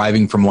time,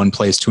 driving from one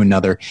place to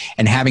another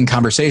and having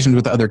conversations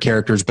with other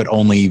characters, but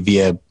only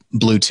via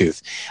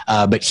Bluetooth.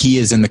 But he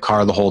is in the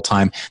car the whole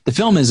time. The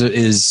film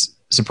is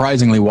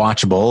surprisingly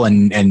watchable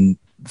and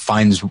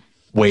finds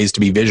ways to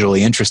be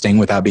visually interesting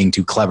without being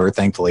too clever,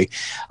 thankfully.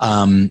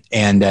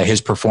 And his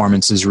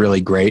performance is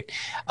really great.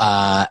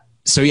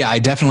 So yeah, I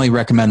definitely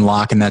recommend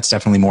Locke, and that's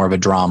definitely more of a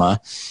drama.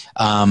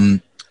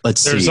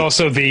 There's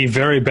also the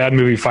very bad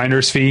movie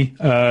Finder's Fee,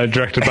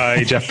 directed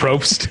by Jeff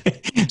Probst.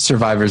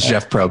 Survivor's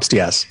Jeff Probst,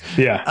 yes.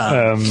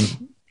 Yeah,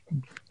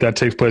 that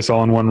takes place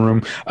all in one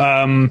room.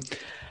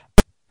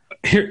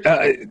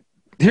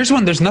 Here's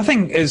one. There's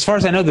nothing, as far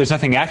as I know, there's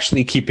nothing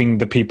actually keeping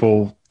the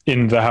people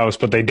in the house,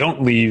 but they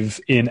don't leave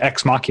in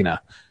Ex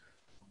Machina.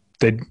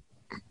 They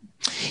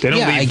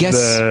don't leave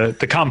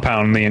the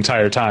compound the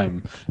entire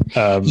time.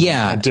 Except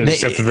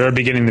the very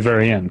beginning, the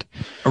very end.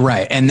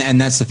 Right. And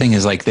that's the thing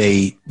is like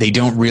they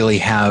don't really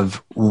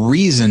have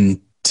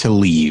reason to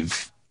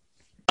leave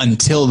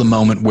until the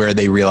moment where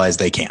they realize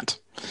they can't.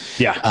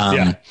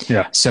 Yeah.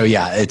 So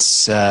yeah, it's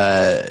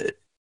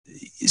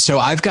so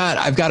I've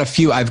got a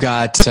few. I've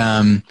got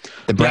the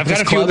Breakfast Club. I've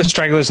got a few of the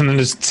stragglers, and then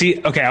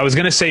I was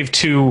going to save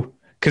two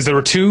because there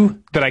were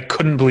two that I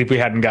couldn't believe we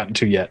hadn't gotten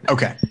to yet.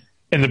 Okay.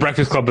 And the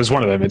Breakfast Club is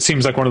one of them. It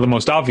seems like one of the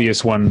most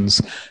obvious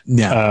ones.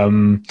 Yeah.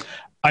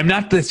 I'm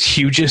not the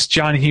hugest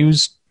John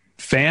Hughes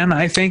fan,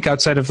 I think,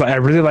 outside of, I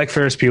really like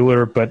Ferris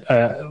Bueller, but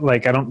I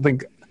don't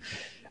think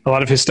a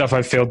lot of his stuff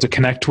I've failed to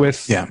connect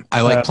with. Yeah.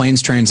 I like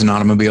Planes, Trains, and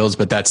Automobiles,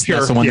 but that's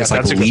the one that's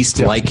like least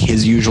like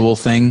his usual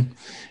thing.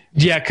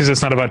 Yeah, because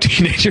it's not about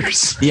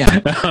teenagers. Yeah.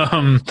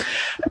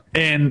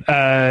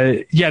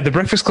 The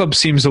Breakfast Club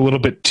seems a little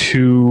bit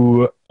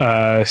too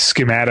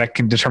schematic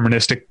and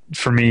deterministic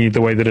for me. The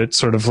way that it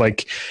sort of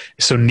like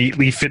so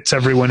neatly fits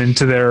everyone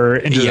into their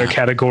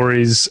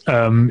categories.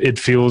 It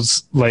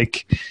feels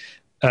like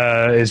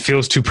it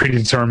feels too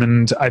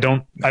predetermined. I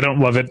don't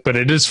love it, but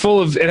it has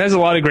a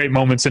lot of great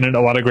moments in it,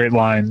 a lot of great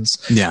lines.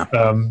 Yeah.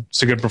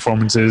 So good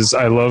performances.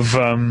 I love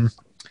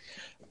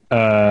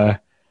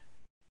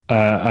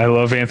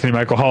Anthony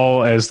Michael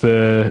Hall as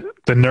the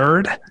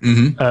nerd,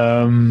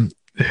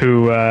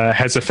 who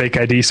has a fake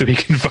ID so he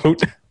can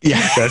vote. Yeah.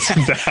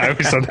 I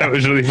always thought that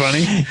was really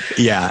funny.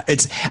 Yeah.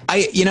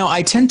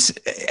 I tend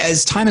to,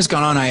 as time has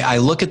gone on, I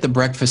look at the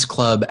Breakfast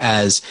Club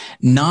as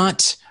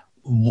not,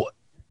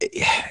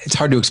 it's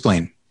hard to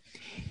explain.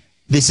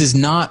 This is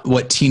not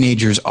what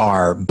teenagers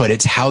are, but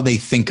it's how they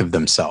think of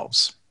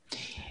themselves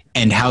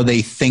and how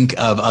they think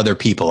of other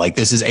people. Like,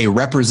 this is a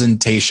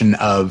representation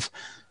of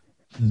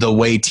the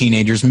way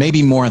teenagers,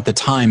 maybe more at the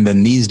time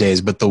than these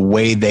days, but the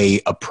way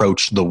they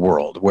approach the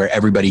world, where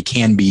everybody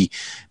can be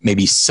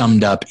maybe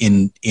summed up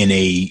in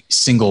a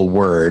single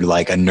word,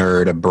 like a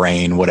nerd, a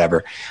brain,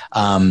 whatever.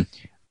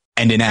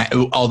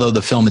 Although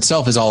the film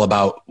itself is all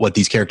about what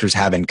these characters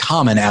have in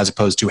common as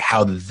opposed to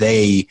how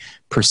they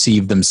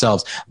perceive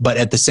themselves, but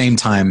at the same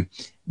time,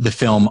 the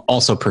film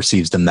also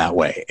perceives them that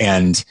way.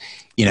 And,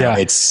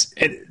 it's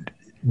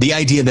the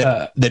idea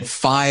that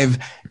five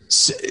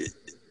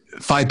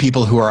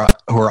people who are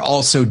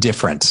all so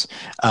different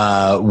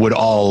would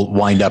all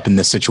wind up in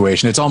this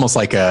situation. It's almost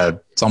like a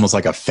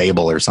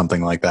fable or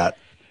something like that.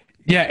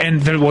 Yeah, and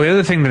the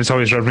other thing that's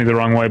always rubbed me the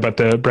wrong way about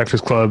the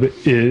Breakfast Club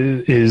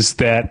is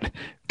that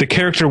the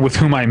character with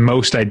whom I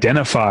most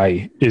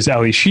identify is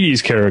Ali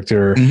Sheedy's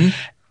character.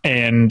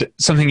 And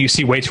something you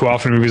see way too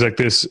often in movies like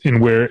this,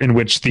 in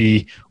which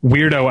the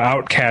weirdo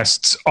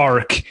outcast's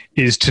arc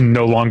is to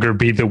no longer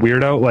be the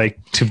weirdo, like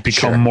to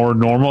become more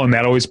normal, and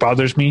that always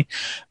bothers me.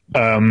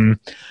 Although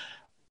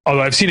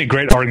I've seen a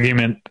great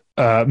argument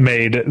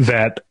made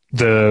that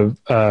the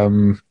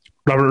Robert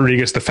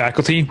Rodriguez, The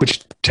Faculty,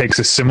 which takes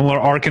a similar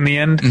arc in the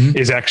end,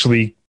 is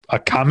actually a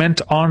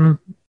comment on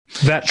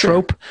that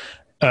trope.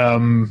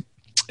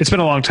 It's been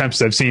a long time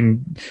since I've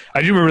seen.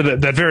 I do remember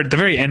that the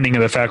very ending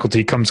of The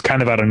Faculty comes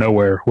kind of out of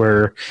nowhere,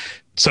 where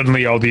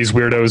suddenly all these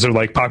weirdos are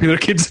like popular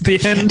kids at the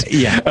end.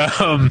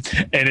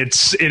 And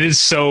it is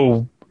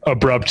so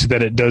abrupt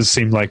that it does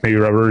seem like maybe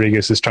Robert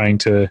Rodriguez is trying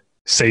to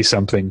say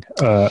something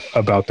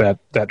about that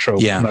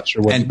trope. Yeah. I'm not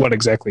sure what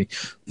exactly.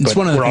 It's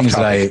one of the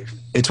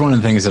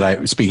things that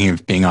I, speaking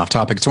of being off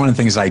topic, it's one of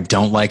the things that I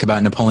don't like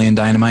about Napoleon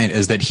Dynamite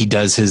is that he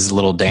does his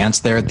little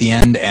dance there at the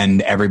end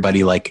and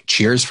everybody like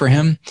cheers for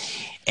him.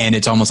 And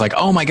it's almost like,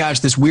 oh my gosh,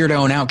 this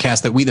weirdo and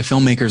outcast that we, the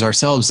filmmakers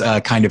ourselves,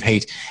 kind of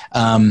hate.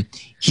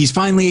 He's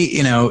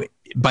finally,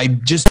 by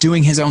just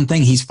doing his own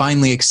thing, he's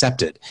finally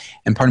accepted.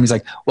 And part of me is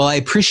like, well, I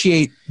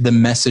appreciate the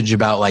message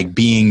about like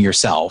being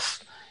yourself.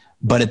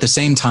 But at the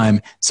same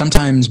time,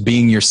 sometimes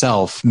being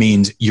yourself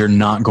means you're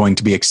not going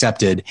to be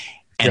accepted,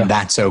 and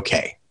that's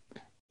okay.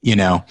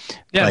 Yeah,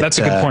 that's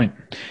a good point.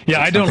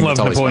 Yeah, I don't love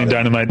Napoleon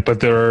Dynamite, but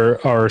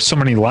there are so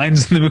many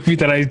lines in the movie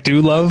that I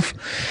do love.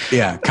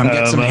 Yeah, come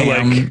get some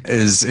ham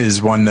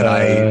is one that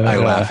I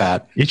laugh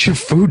at. Eat your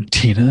food,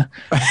 Tina.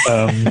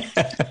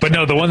 But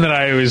no, the one that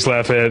I always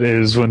laugh at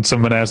is when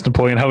someone asks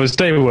Napoleon how his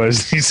day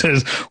was. He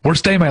says,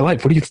 "Worst day of my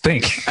life. What do you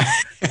think?"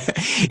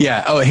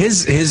 Yeah. Oh,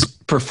 his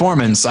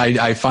performance,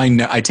 I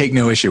take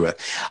no issue with.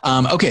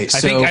 Okay,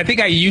 so I think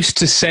I used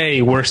to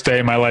say "Worst day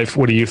of my life.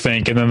 What do you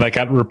think?" and then that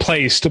got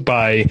replaced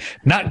by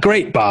 "Not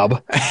great,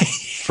 Bob,"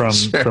 from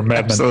Mad Men.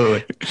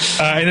 Absolutely.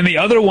 And then the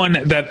other one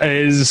that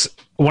is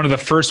one of the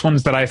first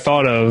ones that I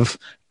thought of,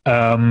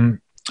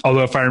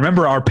 although if I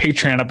remember our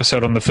Patreon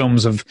episode on the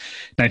films of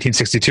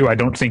 1962, I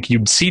don't think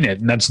you'd seen it,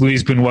 and that's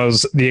Louise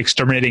Buñuel's The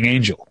Exterminating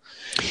Angel.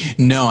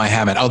 No, I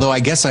haven't. Although I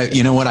guess I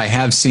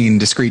have seen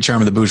Discreet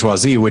Charm of the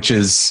Bourgeoisie,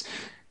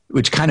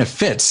 which kind of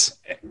fits.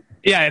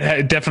 Yeah,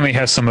 it definitely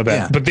has some of that.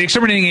 Yeah. But The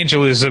Exterminating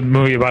Angel is a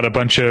movie about a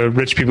bunch of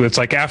rich people. It's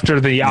like after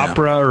the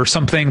opera or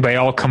something, they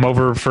all come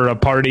over for a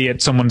party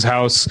at someone's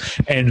house.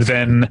 And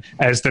then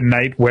as the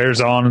night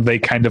wears on, they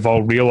kind of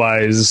all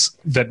realize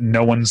that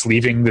no one's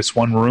leaving this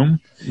one room.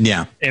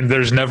 Yeah. And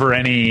there's never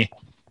any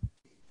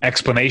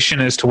explanation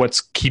as to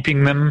what's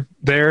keeping them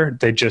there.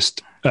 They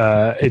just,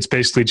 it's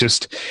basically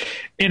just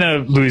in a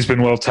Louise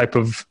Buñuel type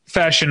of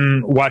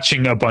fashion,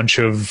 watching a bunch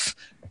of,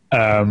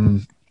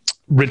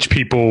 rich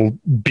people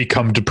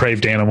become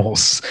depraved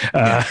animals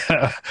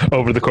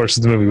over the course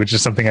of the movie, which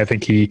is something I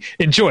think he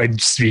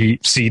enjoyed. See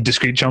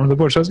Discreet Charm of the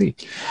Bourgeoisie.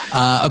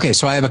 Okay,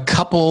 so I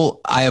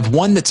have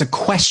one that's a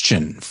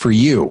question for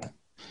you.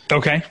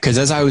 Okay. Because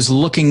as I was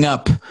looking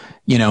up,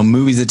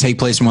 movies that take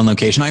place in one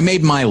location, I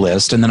made my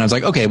list, and then I was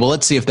like, okay, well,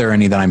 let's see if there are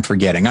any that I'm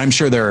forgetting. I'm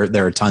sure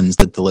there are tons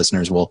that the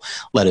listeners will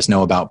let us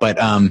know about. But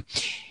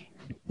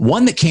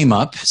one that came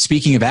up,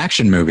 speaking of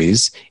action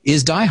movies,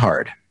 is Die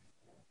Hard.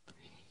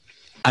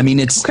 I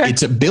mean,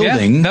 it's a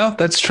building. Yeah, no,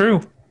 that's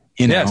true.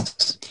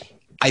 Yes.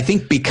 I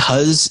think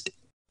because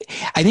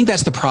I think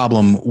that's the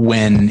problem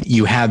when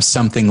you have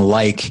something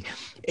like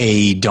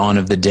a Dawn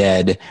of the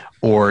Dead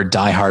or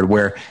Die Hard,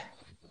 where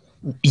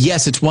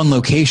yes, it's one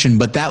location,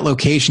 but that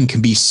location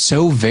can be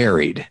so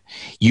varied.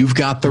 You've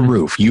got the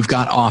roof, you've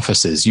got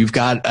offices, you've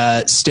got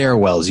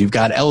stairwells, you've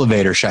got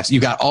elevator shafts,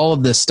 you've got all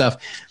of this stuff.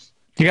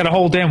 You got a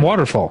whole damn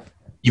waterfall.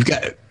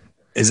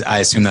 I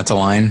assume that's a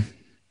line.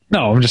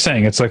 No, I'm just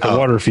saying it's like a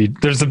water feed.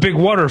 There's the big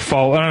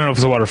waterfall. I don't know if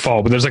it's a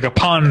waterfall, but there's like a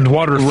pond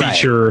water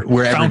feature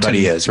where fountain.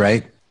 Everybody is,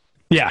 right?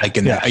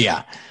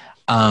 Yeah.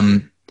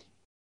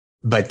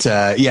 But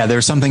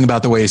there's something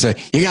about the way you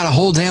say, you got a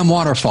whole damn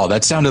waterfall.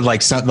 That sounded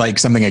like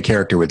something a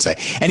character would say.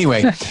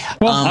 Anyway.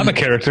 Well, I'm a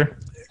character.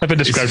 I've been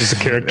described as a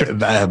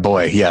character.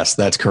 Boy, yes,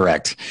 that's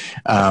correct.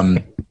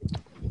 And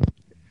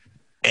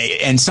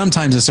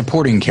sometimes a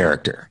supporting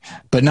character,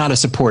 but not a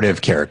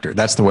supportive character.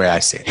 That's the way I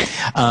see it.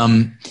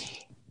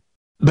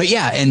 But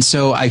yeah, and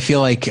so I feel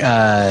like,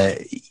 one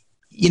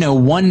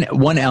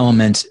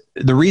element,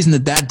 the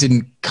reason that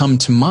didn't come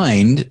to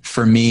mind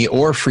for me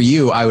or for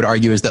you, I would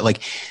argue, is that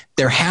like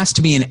there has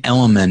to be an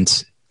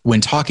element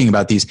when talking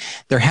about these,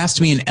 there has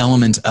to be an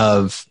element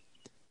of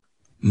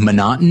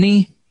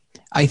monotony,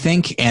 I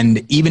think.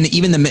 And even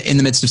in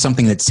the midst of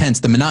something that's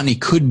tense, the monotony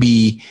could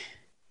be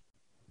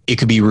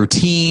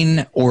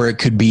routine, or it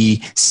could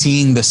be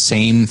seeing the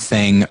same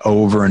thing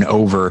over and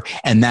over.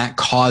 And that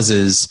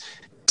causes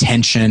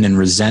tension and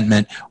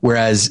resentment.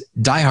 Whereas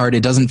Die Hard,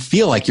 it doesn't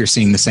feel like you're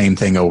seeing the same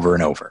thing over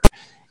and over,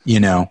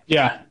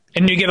 Yeah.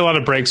 And you get a lot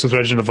of breaks with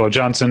Reginald Vo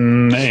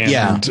Johnson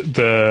and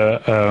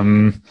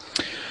the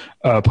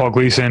Paul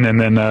Gleason.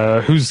 And then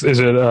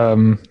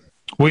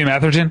William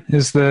Atherton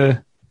is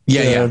the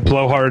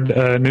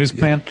blowhard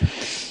newsman.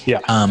 Yeah.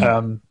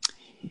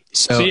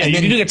 So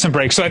you do get some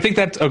breaks. So I think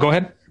go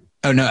ahead.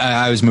 Oh, no,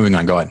 I was moving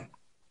on. Go ahead.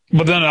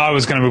 Well, then I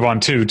was going to move on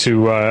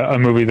to a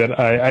movie that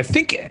I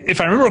think,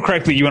 if I remember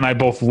correctly, you and I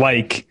both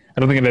like. I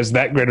don't think it has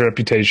that great a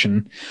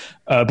reputation,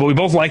 but we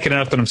both like it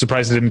enough that I'm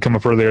surprised it didn't come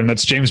up earlier. And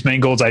that's James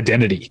Mangold's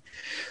Identity,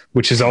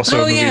 which is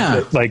also a movie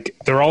that, like,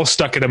 they're all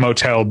stuck at a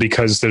motel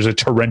because there's a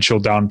torrential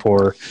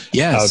downpour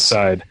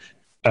outside.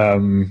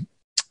 I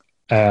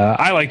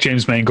like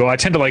James Mangold. I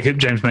tend to like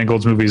James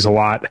Mangold's movies a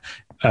lot,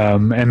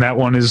 and that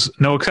one is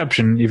no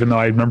exception. Even though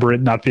I remember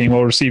it not being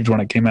well received when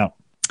it came out.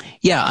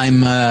 Yeah,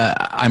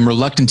 I'm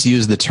reluctant to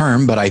use the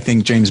term, but I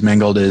think James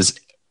Mangold is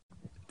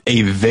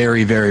a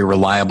very, very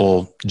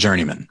reliable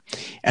journeyman,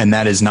 and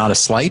that is not a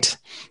slight.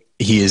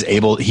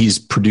 He's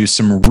produced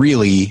some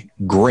really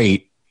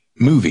great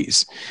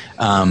movies.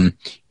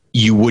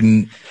 You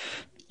wouldn't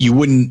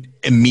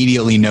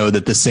immediately know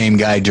that the same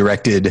guy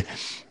directed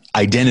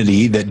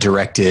Identity that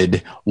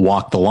directed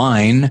Walk the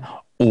Line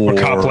or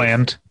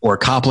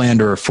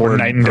Copland or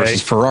Ford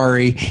versus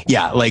Ferrari.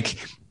 Yeah,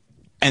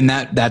 and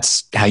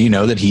that's how you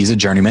know that he's a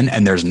journeyman,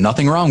 and there's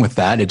nothing wrong with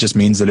that. It just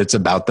means that it's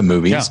about the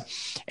movies,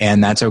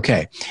 and that's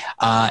okay.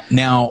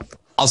 Now,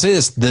 I'll say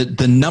this,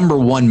 the number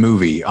one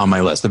movie on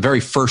my list, the very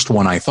first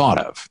one I thought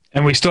of.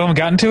 And we still haven't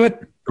gotten to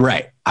it?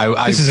 Right.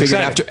 I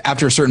figured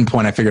after a certain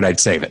point, I figured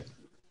I'd save it.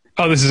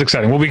 Oh, this is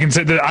exciting. Well, we can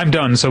say that I'm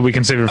done, so we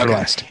can save it for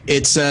last.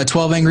 It's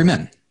 12 Angry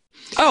Men.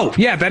 Oh,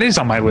 yeah, that is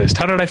on my list.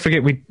 How did I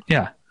forget?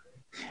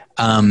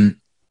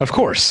 Of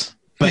course.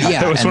 But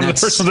that was one of the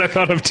first ones I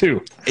thought of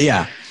too.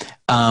 Yeah.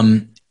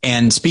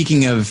 And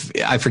speaking of,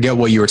 I forget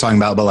what you were talking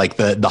about, but like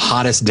the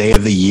hottest day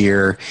of the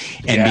year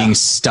and being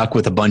stuck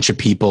with a bunch of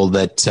people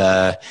that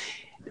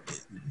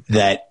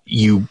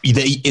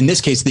in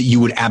this case, that you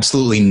would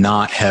absolutely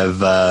not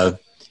have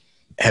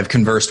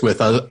conversed with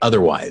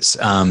otherwise.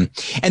 And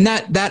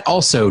that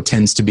also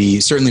tends to be,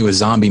 certainly with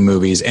zombie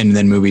movies and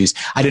then movies.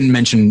 I didn't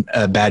mention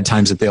Bad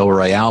Times at the El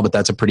Royale, but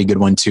that's a pretty good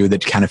one too,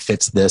 that kind of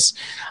fits this.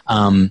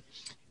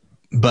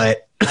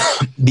 But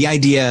the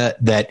idea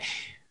that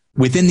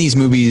within these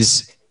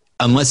movies,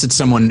 unless it's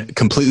someone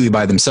completely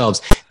by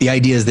themselves, the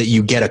idea is that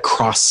you get a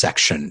cross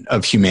section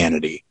of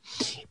humanity,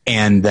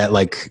 and that,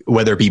 like,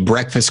 whether it be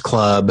Breakfast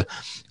Club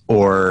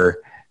or,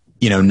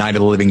 Night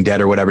of the Living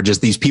Dead or whatever,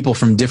 just these people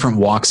from different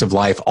walks of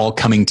life all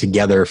coming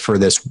together for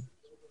this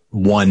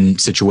one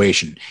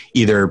situation,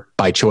 either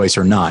by choice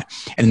or not.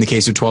 And in the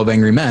case of 12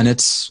 Angry Men,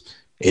 it's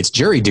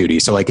jury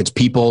duty. So like, it's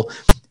people,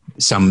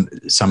 some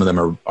of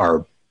them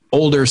are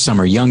older, some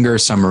are younger,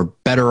 some are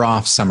better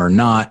off, some are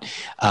not.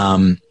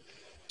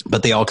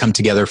 But they all come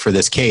together for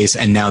this case,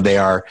 and now they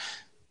are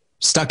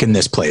stuck in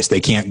this place. They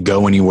can't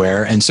go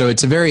anywhere. And so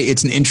it's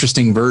an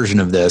interesting version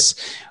of this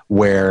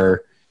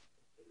where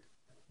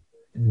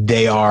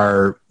they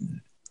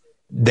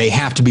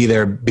have to be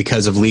there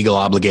because of legal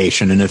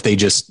obligation. And if they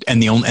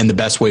the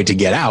best way to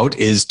get out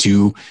is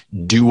to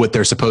do what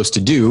they're supposed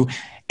to do.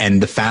 And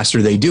the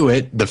faster they do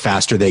it, the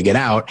faster they get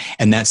out.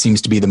 And that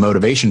seems to be the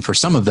motivation for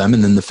some of them.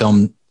 And then the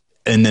film,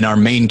 and then our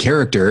main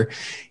character,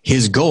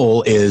 his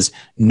goal is,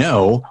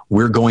 no,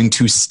 we're going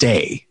to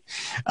stay.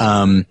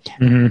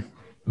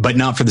 But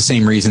not for the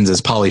same reasons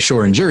as Pauly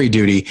Shore in Jury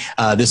Duty.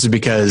 This is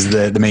because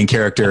the main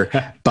character,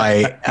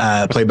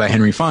 played by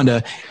Henry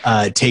Fonda,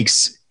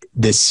 takes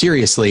this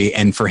seriously.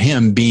 And for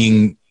him,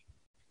 being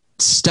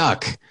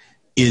stuck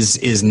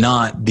is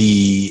not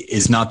the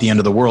end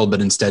of the world,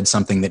 but instead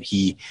something that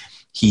he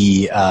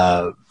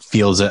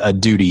feels a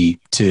duty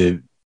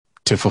to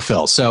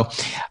fulfill. So,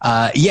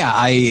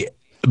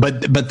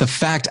 but the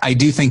fact, I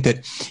do think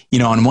that,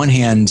 on one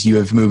hand you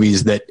have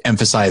movies that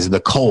emphasize the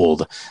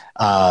cold,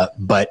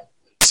 but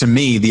to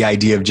me, the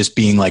idea of just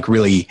being like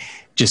really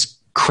just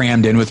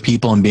crammed in with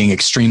people and being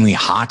extremely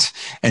hot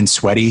and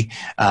sweaty,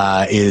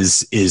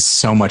 is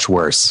so much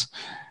worse.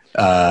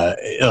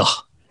 No,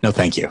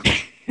 thank you.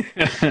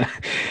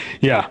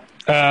 Yeah.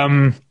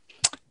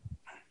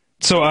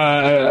 So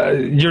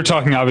you're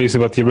talking obviously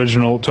about the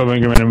original 12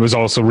 Angry Men. It was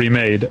also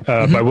remade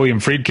by William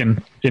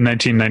Friedkin in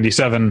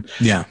 1997.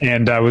 Yeah.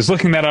 And I was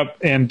looking that up.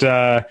 And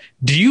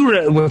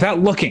without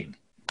looking,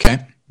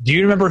 okay, do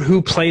you remember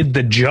who played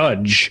the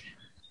judge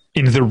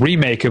in the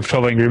remake of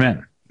 12 Angry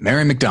Men?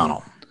 Mary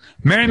McDonnell.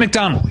 Mary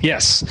McDonnell,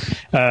 yes.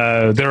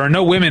 There are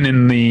no women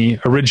in the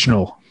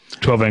original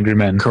 12 Angry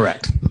Men.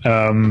 Correct.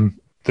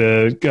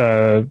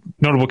 The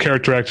notable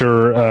character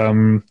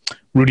actor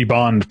Rudy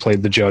Bond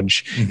played the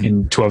judge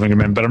in 12 Angry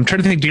Men, but I'm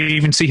trying to think, do you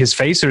even see his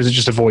face, or is it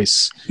just a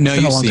voice? No, it's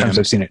been you a long see time him. since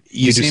I've seen it.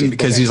 You see him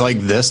because he's like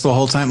this the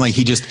whole time. Like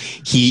he just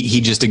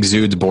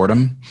exudes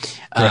boredom,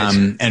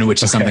 Right. And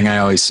which is something I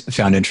always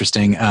found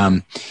interesting.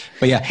 But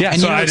yeah. Yeah,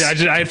 and so I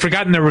had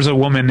forgotten there was a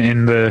woman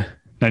in the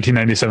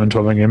 1997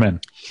 12 Angry Men.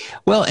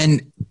 Well,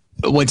 and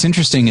what's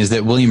interesting is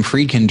that William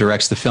Friedkin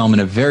directs the film in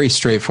a very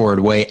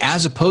straightforward way,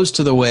 as opposed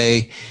to the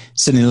way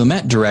Sidney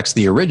Lumet directs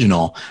the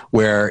original,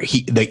 where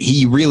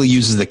he really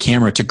uses the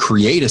camera to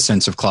create a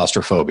sense of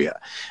claustrophobia.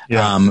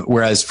 Yeah.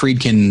 Whereas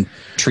Friedkin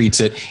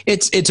treats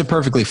it's a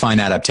perfectly fine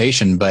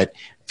adaptation, but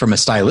from a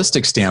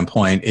stylistic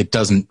standpoint, it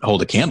doesn't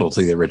hold a candle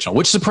to the original,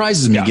 which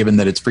surprises me given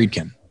that it's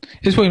Friedkin.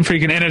 It's William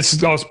Friedkin, and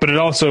it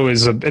also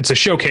is a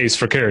showcase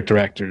for character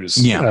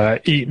actors. Yeah,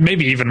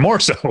 maybe even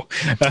more so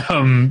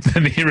than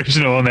the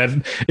original,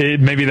 and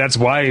maybe that's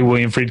why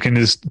William Friedkin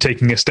is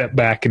taking a step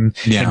back and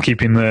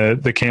keeping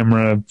the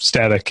camera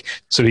static,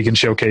 so he can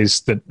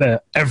showcase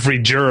that every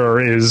juror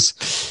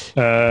is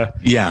a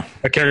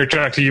character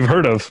actor you've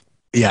heard of.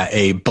 Yeah,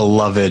 a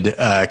beloved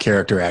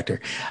character actor.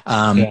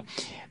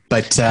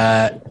 But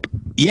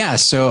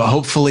so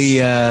hopefully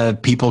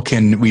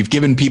we've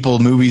given people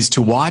movies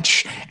to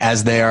watch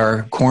as they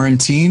are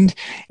quarantined,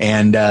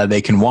 and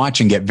they can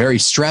watch and get very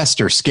stressed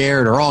or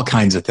scared or all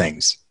kinds of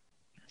things.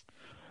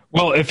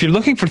 Well, if you're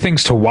looking for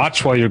things to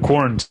watch while you're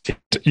quarantined,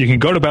 you can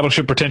go to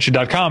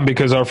battleshippretension.com,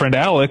 because our friend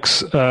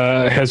Alex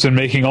has been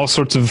making all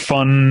sorts of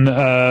fun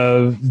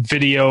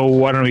video,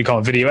 what do we call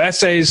it, video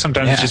essays,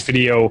 sometimes it's just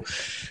video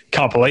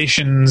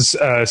compilations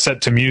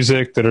set to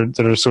music that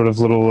are sort of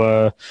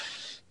little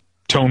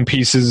tone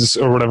pieces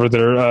or whatever.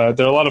 They're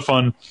a lot of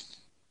fun.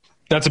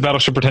 That's at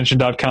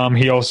battleshippretension.com.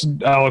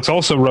 Alex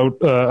also wrote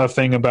a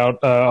thing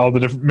about all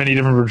the many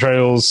different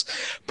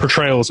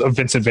portrayals of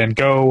Vincent van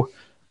Gogh.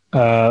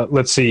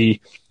 Let's see.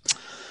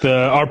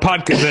 The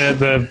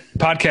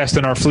podcast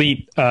in our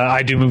fleet,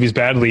 I Do Movies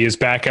Badly, is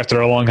back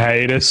after a long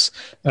hiatus.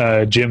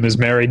 Jim is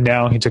married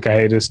now. He took a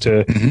hiatus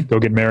to go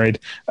get married.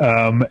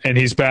 And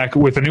he's back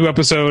with a new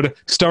episode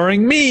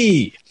starring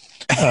me,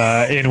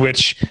 in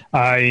which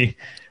I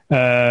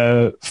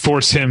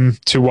force him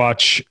to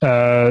watch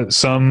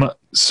some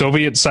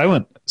Soviet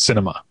silent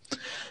cinema.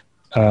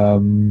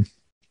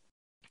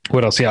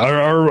 What else? Yeah,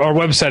 our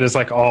website is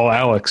like all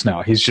Alex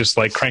now. He's just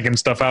like cranking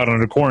stuff out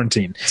under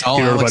quarantine. It's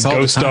all Alex about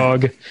Ghost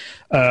Dog.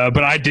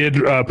 But I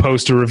did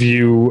post a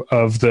review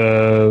of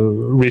the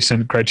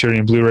recent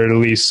Criterion Blu-ray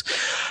release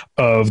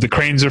of The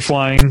Cranes Are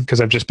Flying, because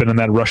I've just been in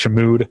that Russia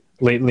mood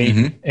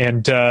lately.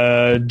 And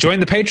join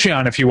the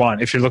Patreon if you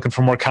want, if you're looking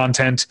for more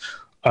content.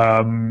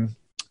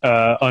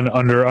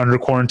 Under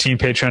quarantine,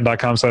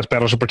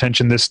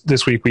 patreon.com/battleshippretension.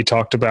 This week we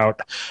talked about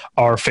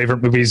our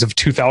favorite movies of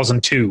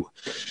 2002.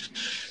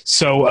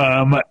 So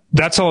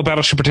that's all at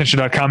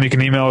battleshippretension.com. You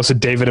can email us at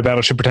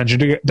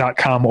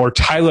david@battleshippretension.com or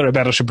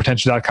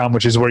tyler@battleshippretension.com,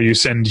 which is where you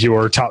send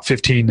your top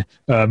 15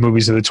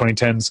 movies of the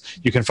 2010s.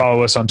 You can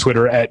follow us on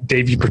Twitter at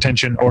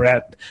davypretension or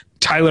at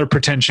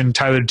tylerpretension.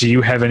 Tyler, do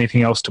you have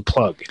anything else to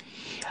plug?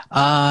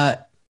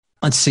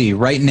 Let's see.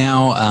 Right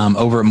now,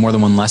 over at More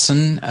Than One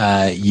Lesson,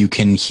 you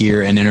can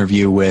hear an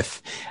interview with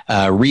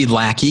Reed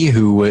Lackey,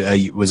 who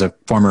was a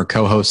former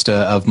co-host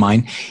of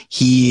mine.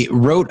 He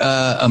wrote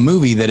a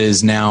movie that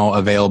is now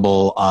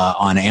available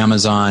on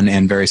Amazon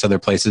and various other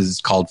places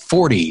called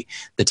 40,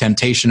 The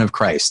Temptation of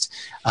Christ.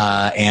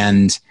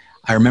 And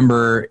I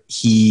remember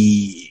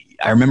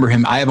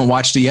him. I haven't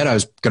watched it yet. I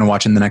was going to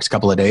watch it in the next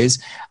couple of days.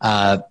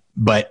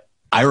 But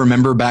I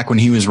remember back when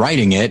he was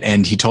writing it,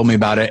 and he told me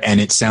about it, and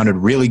it sounded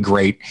really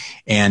great.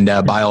 And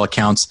by all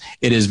accounts,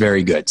 it is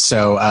very good.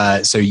 So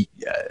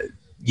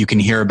you can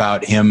hear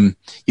about him.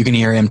 You can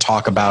hear him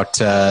talk about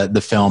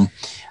the film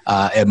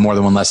at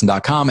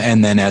morethanonelesson.com.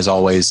 And then, as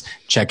always,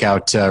 check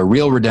out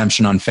Real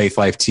Redemption on Faith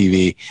Life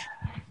TV.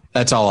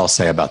 That's all I'll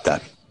say about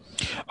that.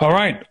 All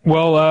right.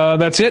 Well,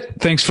 that's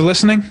it. Thanks for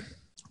listening.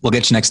 We'll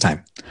get you next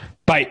time.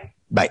 Bye.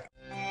 Bye.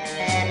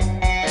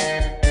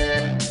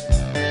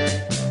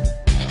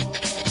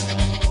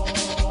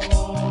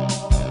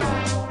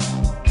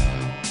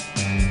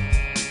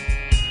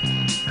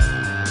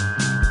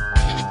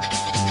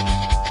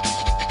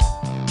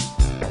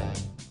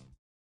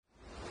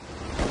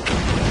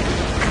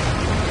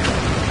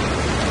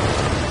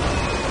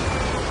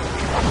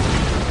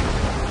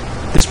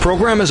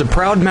 program is a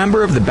proud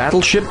member of the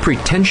Battleship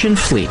Pretension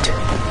Fleet.